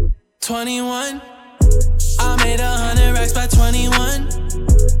 21, I made 100 racks by 21,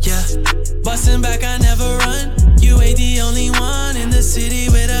 yeah. Bustin' back, I never run. You ain't the only one in the city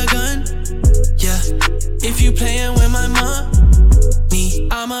with a gun, yeah. If you playin' with my money,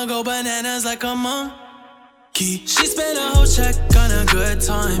 I'ma go bananas like a monkey. She spent a whole check on a good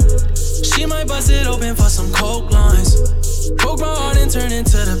time. She might bust it open for some coke lines. Broke my heart and turned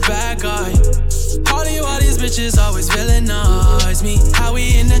into the bad guy. All these bitches always villainize me. How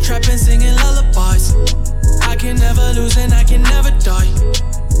we in the trap and singing lullabies. I can never lose and I can never die.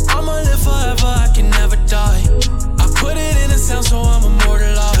 I'ma live forever, I can never die. I put it in a sound so I'm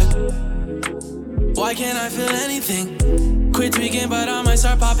immortalized. Why can't I feel anything? Quit tweaking, but I might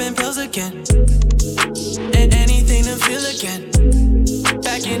start popping pills again. And anything to feel again.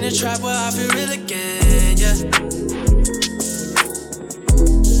 Back in the trap where I feel real again, yeah.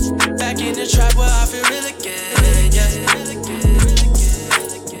 Back in the trap where I feel real again, yeah.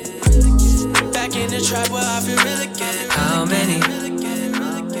 Back in the trap where I feel real again.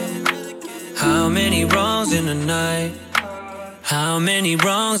 How many wrongs in the night? How many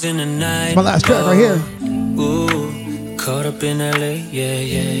wrongs in the night? My last track right here. Ooh, caught up in LA,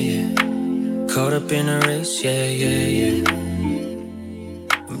 yeah. Caught up in a race, yeah.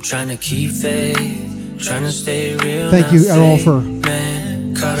 I'm trying to keep faith, trying to stay real. Thank you, Errol, for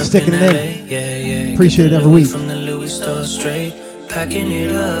sticking it in. Yeah. Appreciate it every week. From the Louis store straight, packing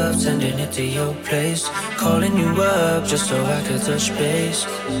it up, sending it to your place, calling you up just so I could touch base.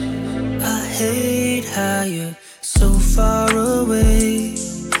 I hate how you're so far away.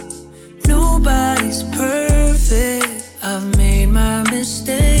 Nobody's perfect. I've made my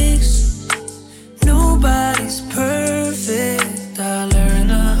mistakes. Nobody's perfect. I learned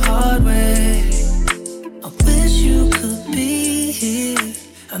the hard way. I wish you could be here.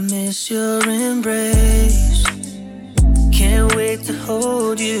 I miss your embrace. Can't wait to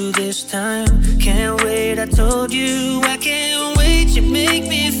hold you this time. Can't wait, I told you I can't wait. You make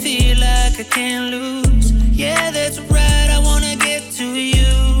me feel like I can't lose. Yeah, that's right, I wanna get to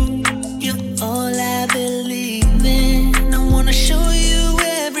you. You're all I believe in. I wanna show you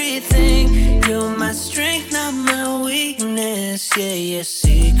everything. You're my strength, not my weakness. Yeah,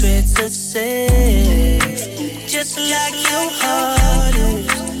 secrets are safe, just like your heart is.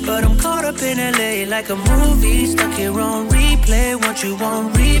 But I'm caught up in LA like a movie, stuck here on replay. Want you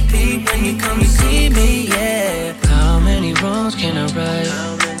on repeat when you come to see me, yeah. How many wrongs can I right?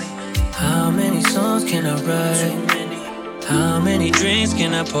 How many songs can I write? How many drinks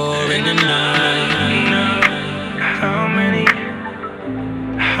can I pour in the night? How many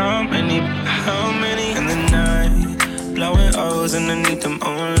in the night? Blowing O's underneath them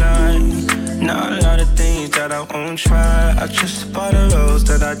own lights. Not a lot of things that I won't try. I just bought a rose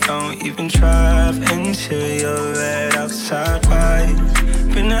that I don't even drive. Interior red, outside white.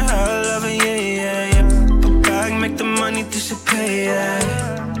 Been a hell of a year, yeah. But back, make the money disappear, yeah.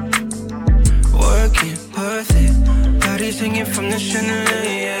 Working perfect, body singing from the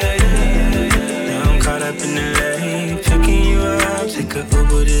chandelier, yeah. Now I'm caught up in the lane, picking you up, take a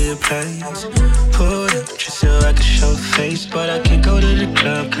Uber to your place. Pull up just so I can show face, but I can't go to the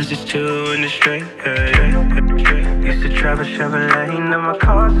club cause it's two in the straight, yeah. Used to drive a Chevrolet, now my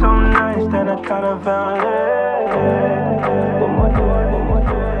car's so nice that I got a valet.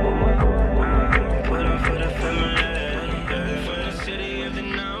 Put on for the family, for the city of the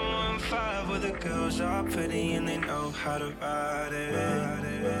 915 where the girls are pretty and they know how to ride it.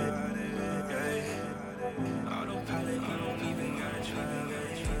 Autopilot, you don't even gotta try.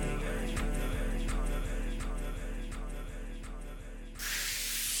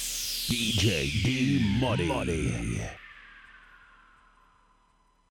 DJ D Money.